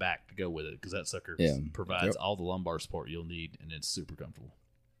padded back to go with it, because that sucker Yeah. provides Yep. all the lumbar support you'll need, and it's super comfortable.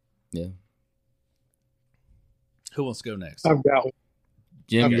 Yeah. Who wants to go next? I've got one.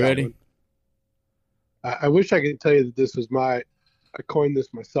 Jim, I've you got ready? one. I wish I could tell you that this was I coined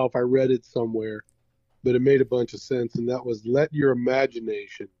this myself. I read it somewhere, but it made a bunch of sense. And that was, let your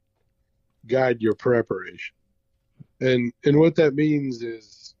imagination guide your preparation. And what that means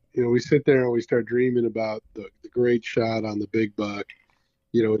is, we sit there and we start dreaming about the great shot on the big buck,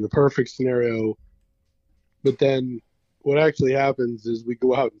 in the perfect scenario. But then what actually happens is we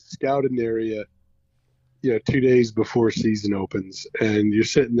go out and scout an area, 2 days before season opens, and you're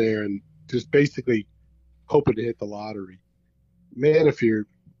sitting there and just basically hoping to hit the lottery. Man, if you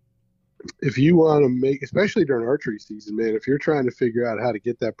want to make, especially during archery season, man, if you're trying to figure out how to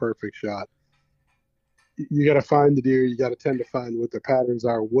get that perfect shot, you got to find the deer. You got to tend to find what their patterns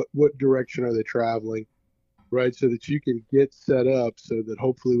are, what direction are they traveling, right? So that you can get set up so that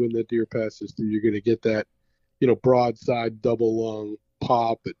hopefully when that deer passes through, you're going to get that, broadside double lung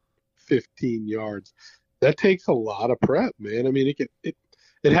pop at 15 yards. That takes a lot of prep, man.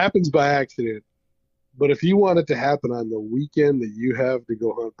 It happens by accident. But if you want it to happen on the weekend that you have to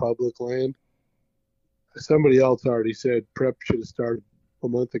go hunt public land, somebody else already said prep should have started a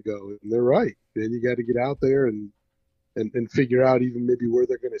month ago, and they're right. Then you got to get out there and figure out even maybe where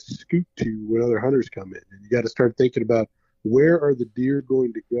they're going to scoot to when other hunters come in. And you got to start thinking about, where are the deer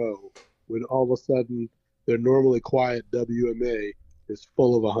going to go when all of a sudden their normally quiet WMA is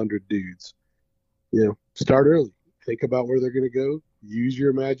full of 100 dudes. Start early. Think about where they're going to go. Use your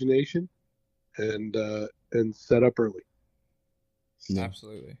imagination. And set up early. Yeah.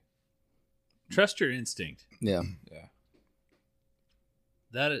 Absolutely. Trust your instinct. Yeah. Yeah.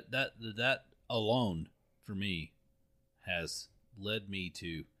 That alone for me has led me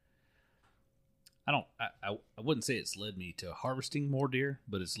to. I wouldn't say it's led me to harvesting more deer,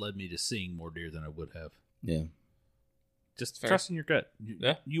 but it's led me to seeing more deer than I would have. Yeah. Just Fair. trusting your gut.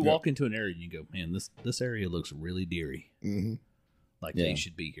 Yeah. You walk into an area and you go, man, this area looks really deery. Mm-hmm. Like Yeah. they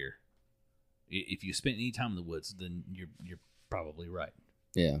should be here. If you spent any time in the woods, then you're probably right.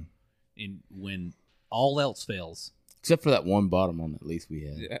 Yeah. And when all else fails, Except for that one bottom one at least we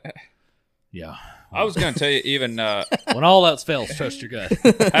had. Yeah. yeah. I was going to tell you, even When all else fails, trust your gut.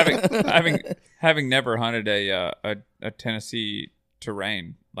 having never hunted a Tennessee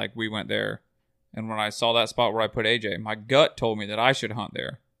terrain, like we went there, and when I saw that spot where I put AJ, my gut told me that I should hunt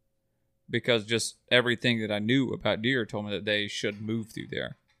there, because just everything that I knew about deer told me that they should move through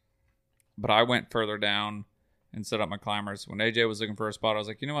there. But I went further down and set up my climbers. When AJ was looking for a spot, I was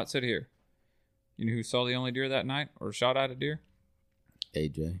like, you know what, sit here. You know who saw the only deer that night or shot at a deer?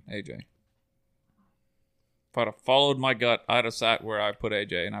 AJ. AJ. If I'd have followed my gut, I'd have sat where I put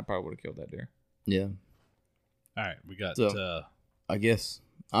AJ, and I probably would have killed that deer. Yeah. All right, we got So- I guess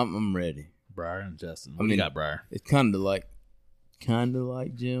I'm ready. Briar and Justin. I What do you mean- got, Briar? It's kind of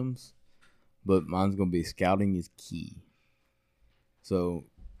like Jim's, but mine's gonna be scouting is key. So,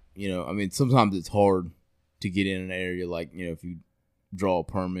 sometimes it's hard to get in an area, like, if you draw a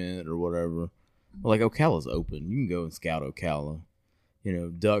permit or whatever. But like Ocala's open, you can go and scout Ocala.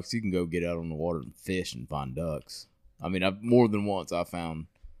 Ducks, you can go get out on the water and fish and find ducks. I mean, I've more than once I found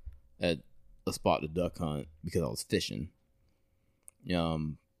at a spot to duck hunt because I was fishing.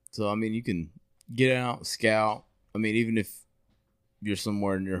 So I mean, you can get out, scout. I mean, even if you're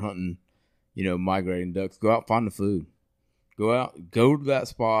somewhere and you're hunting, migrating ducks, go out, find the food. Go out, go to that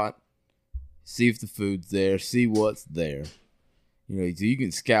spot, see if the food's there, see what's there. So you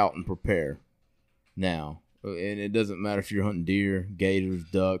can scout and prepare now. And it doesn't matter if you're hunting deer, gators,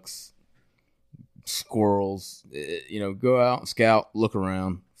 ducks, squirrels. Go out, scout, look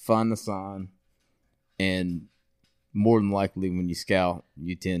around, find the sign, and more than likely when you scout,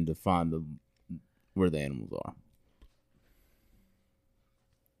 you tend to find where the animals are.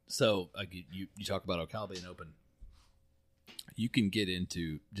 So you talk about Ocala being open. You can get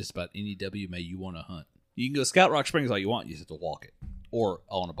into just about any WMA you want to hunt. You can go Scout Rock Springs all you want. You just have to walk it or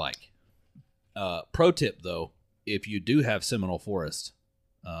on a bike. Pro tip, though, if you do have Seminole Forest,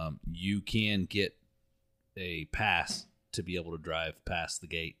 you can get a pass to be able to drive past the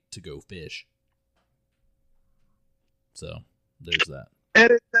gate to go fish. So there's that.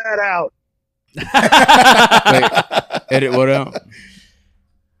 Edit that out. Wait, edit what out?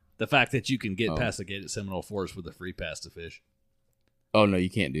 The fact that you can get Oh. past the gate at Seminole Forest with a free pass to fish. Oh, no, you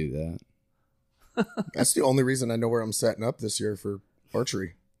can't do that. That's the only reason I know where I'm setting up this year for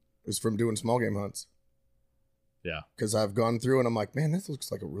archery, is from doing small game hunts. Yeah. Because I've gone through and I'm like, man, this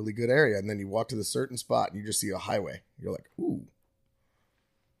looks like a really good area. And then you walk to the certain spot and you just see a highway. You're like, ooh.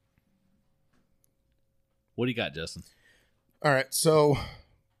 What do you got, Justin? All right. So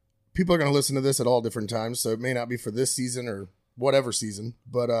people are going to listen to this at all different times. So it may not be for this season or whatever season.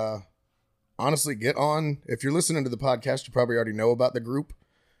 But honestly, get on. If you're listening to the podcast, you probably already know about the group.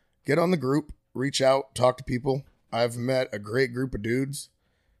 Get on the group. Reach out. Talk to people. I've met a great group of dudes.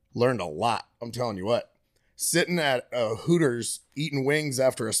 Learned a lot. I'm telling you what. Sitting at Hooters eating wings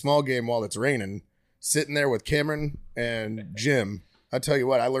after a small game while it's raining, sitting there with Cameron and Jim, I tell you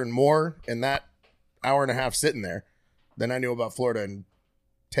what, I learned more in that hour and a half sitting there than I knew about Florida in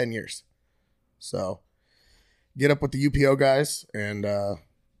 10 years. So get up with the UPO guys and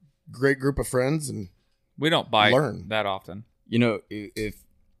great group of friends. And We don't bite Learn. that often. If It's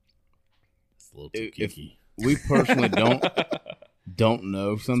a little too If- kinky. we personally don't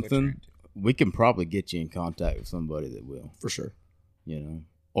know something, we can probably get you in contact with somebody that will, for sure.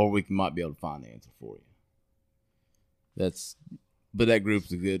 or we might be able to find the answer for you. But that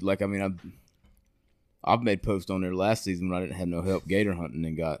group's a good. Like, I mean, I've made posts on there last season when I didn't have no help gator hunting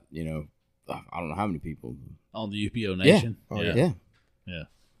and got, I don't know how many people. On the UPO Nation? Oh, Yeah. Yeah.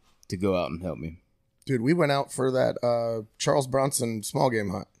 To go out and help me. Dude, we went out for that Charles Bronson small game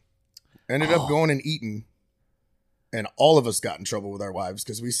hunt. Ended up going and eating. And all of us got in trouble with our wives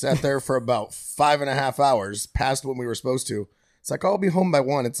because we sat there for about 5.5 hours past when we were supposed to. It's like, I'll be home by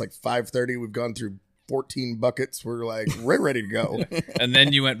 1. It's like 5:30. We've gone through 14 buckets. We're like, we're ready to go. And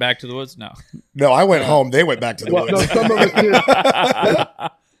then you went back to the woods? No. No, I went home. They went back to the Well, no, woods. some of us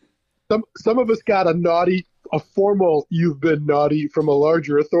did. Some of us got a formal "you've been naughty" from a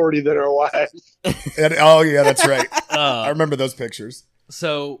larger authority than our wives. And, oh, yeah, that's right. I Uh, remember those pictures.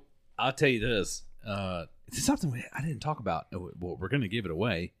 so I'll tell you this. It's something I didn't talk about. Well, we're going to give it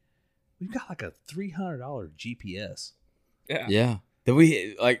away. We've got like a $300 GPS. Yeah. Did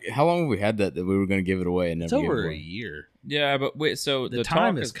we how long have we had that we were going to give it away and never It's gave it over away? a year. Yeah, but wait, so The the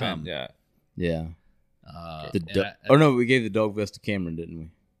time talk has been- come. Yeah. Yeah. And Oh no, we gave the dog vest to Cameron, didn't we?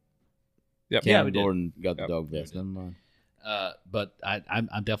 Yep. Yeah, Cameron we did. Gordon got the Yep. dog vest. Never mind. But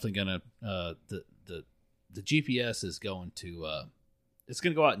I'm definitely gonna the GPS is going to it's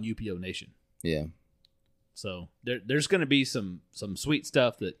gonna go out in UPO Nation. Yeah. So there's gonna be some sweet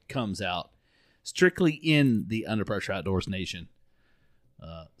stuff that comes out strictly in the Under Pressure Outdoors Nation.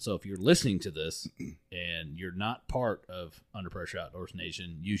 So if you're listening to this and you're not part of Under Pressure Outdoors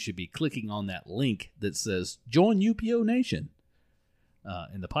Nation, you should be clicking on that link that says Join UPO Nation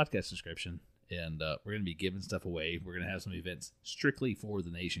in the podcast description. And we're going to be giving stuff away. We're going to have some events strictly for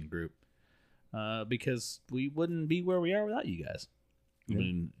the Nation group because we wouldn't be where we are without you guys. I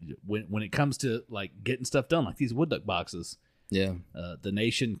mean, when it comes to like getting stuff done, like these wood duck boxes, Yeah. the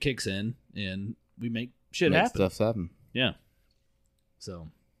Nation kicks in and we make shit Make happen. Stuff's happen. Yeah. So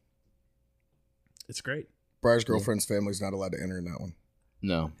it's great. Briar's girlfriend's family's not allowed to enter in that one.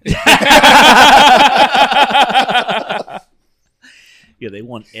 No. Yeah, they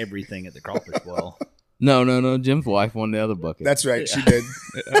won everything at the crawfish boil. No. Jim's wife won the other bucket. That's right. She did.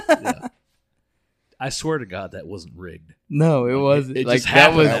 Yeah. I swear to God, that wasn't rigged. No, it wasn't. it like just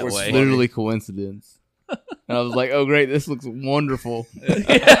that happened was, that way. literally coincidence. And I was like, "Oh, great! This looks wonderful." Who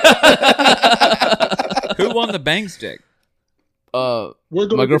won the bang stick? Uh, We're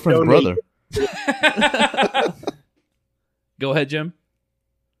going my to girlfriend's donate- brother. Go ahead, Jim.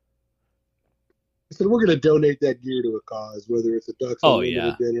 I said we're going to donate that gear to a cause, whether it's a Ducks Oh,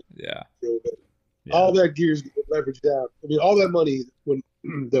 Unlimited yeah. dinner, Yeah. Yeah. all that gear's leveraged out. I mean, all that money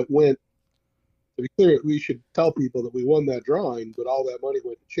that went. To be clear, we should tell people that we won that drawing, but all that money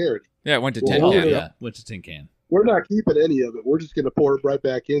went to charity. Yeah, it went to Well, 10 Oh, we're can. yeah. Went to Tin Can. We're not keeping any of it. We're just going to pour it right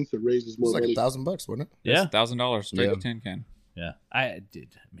back in so it raises It more was like money. $1,000, wasn't it? Yeah. $1,000 straight Yeah. to 10 can. Yeah. I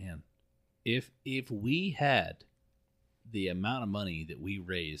did, man. If we had the amount of money that we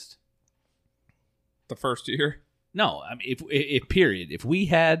raised, The first year. no, I mean, if period, if we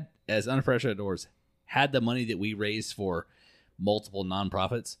had, as Under Pressure Outdoors, had the money that we raised for multiple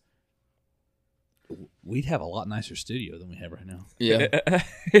nonprofits, we'd have a lot nicer studio than we have right now. Yeah.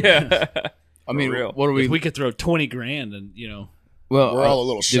 Yeah. I mean, real. what are we? If we could throw 20 grand and, you know, well, We're all a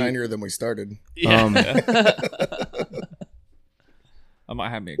little did- shinier than we started. Um, I might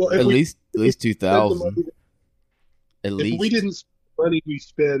have me. Well, at least spend the 2,000. money- At If least. we didn't spend the money we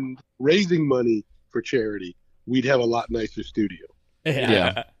spend raising money for charity, we'd have a lot nicer studio.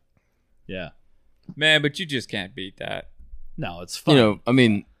 Yeah. Yeah. Man, but you just can't beat that. No, it's fun. You know, I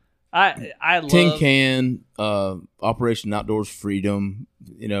mean, I love Tin Can, Operation Outdoors Freedom.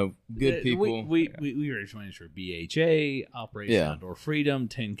 You know, good people. We raise money for BHA, Operation Yeah. Outdoor Freedom,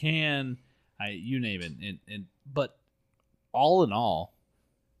 Tin Can, you name it. And but all in all,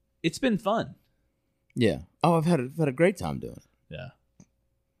 it's been fun. Yeah. Oh, I've had a great time doing it. Yeah,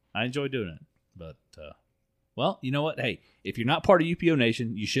 I enjoy doing it. But well, you know what? Hey, if you're not part of UPO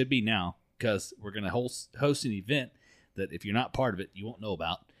Nation, you should be now because we're going to host an event that if you're not part of it, you won't know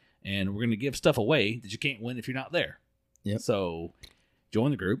about, and we're going to give stuff away that you can't win if you're not there. Yep. So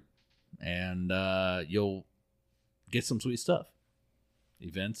join the group, and you'll get some sweet stuff,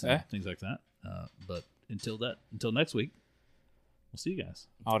 events and Yeah. things like that. But until next week, we'll see you guys.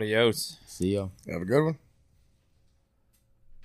 Adios. See ya. Have a good one.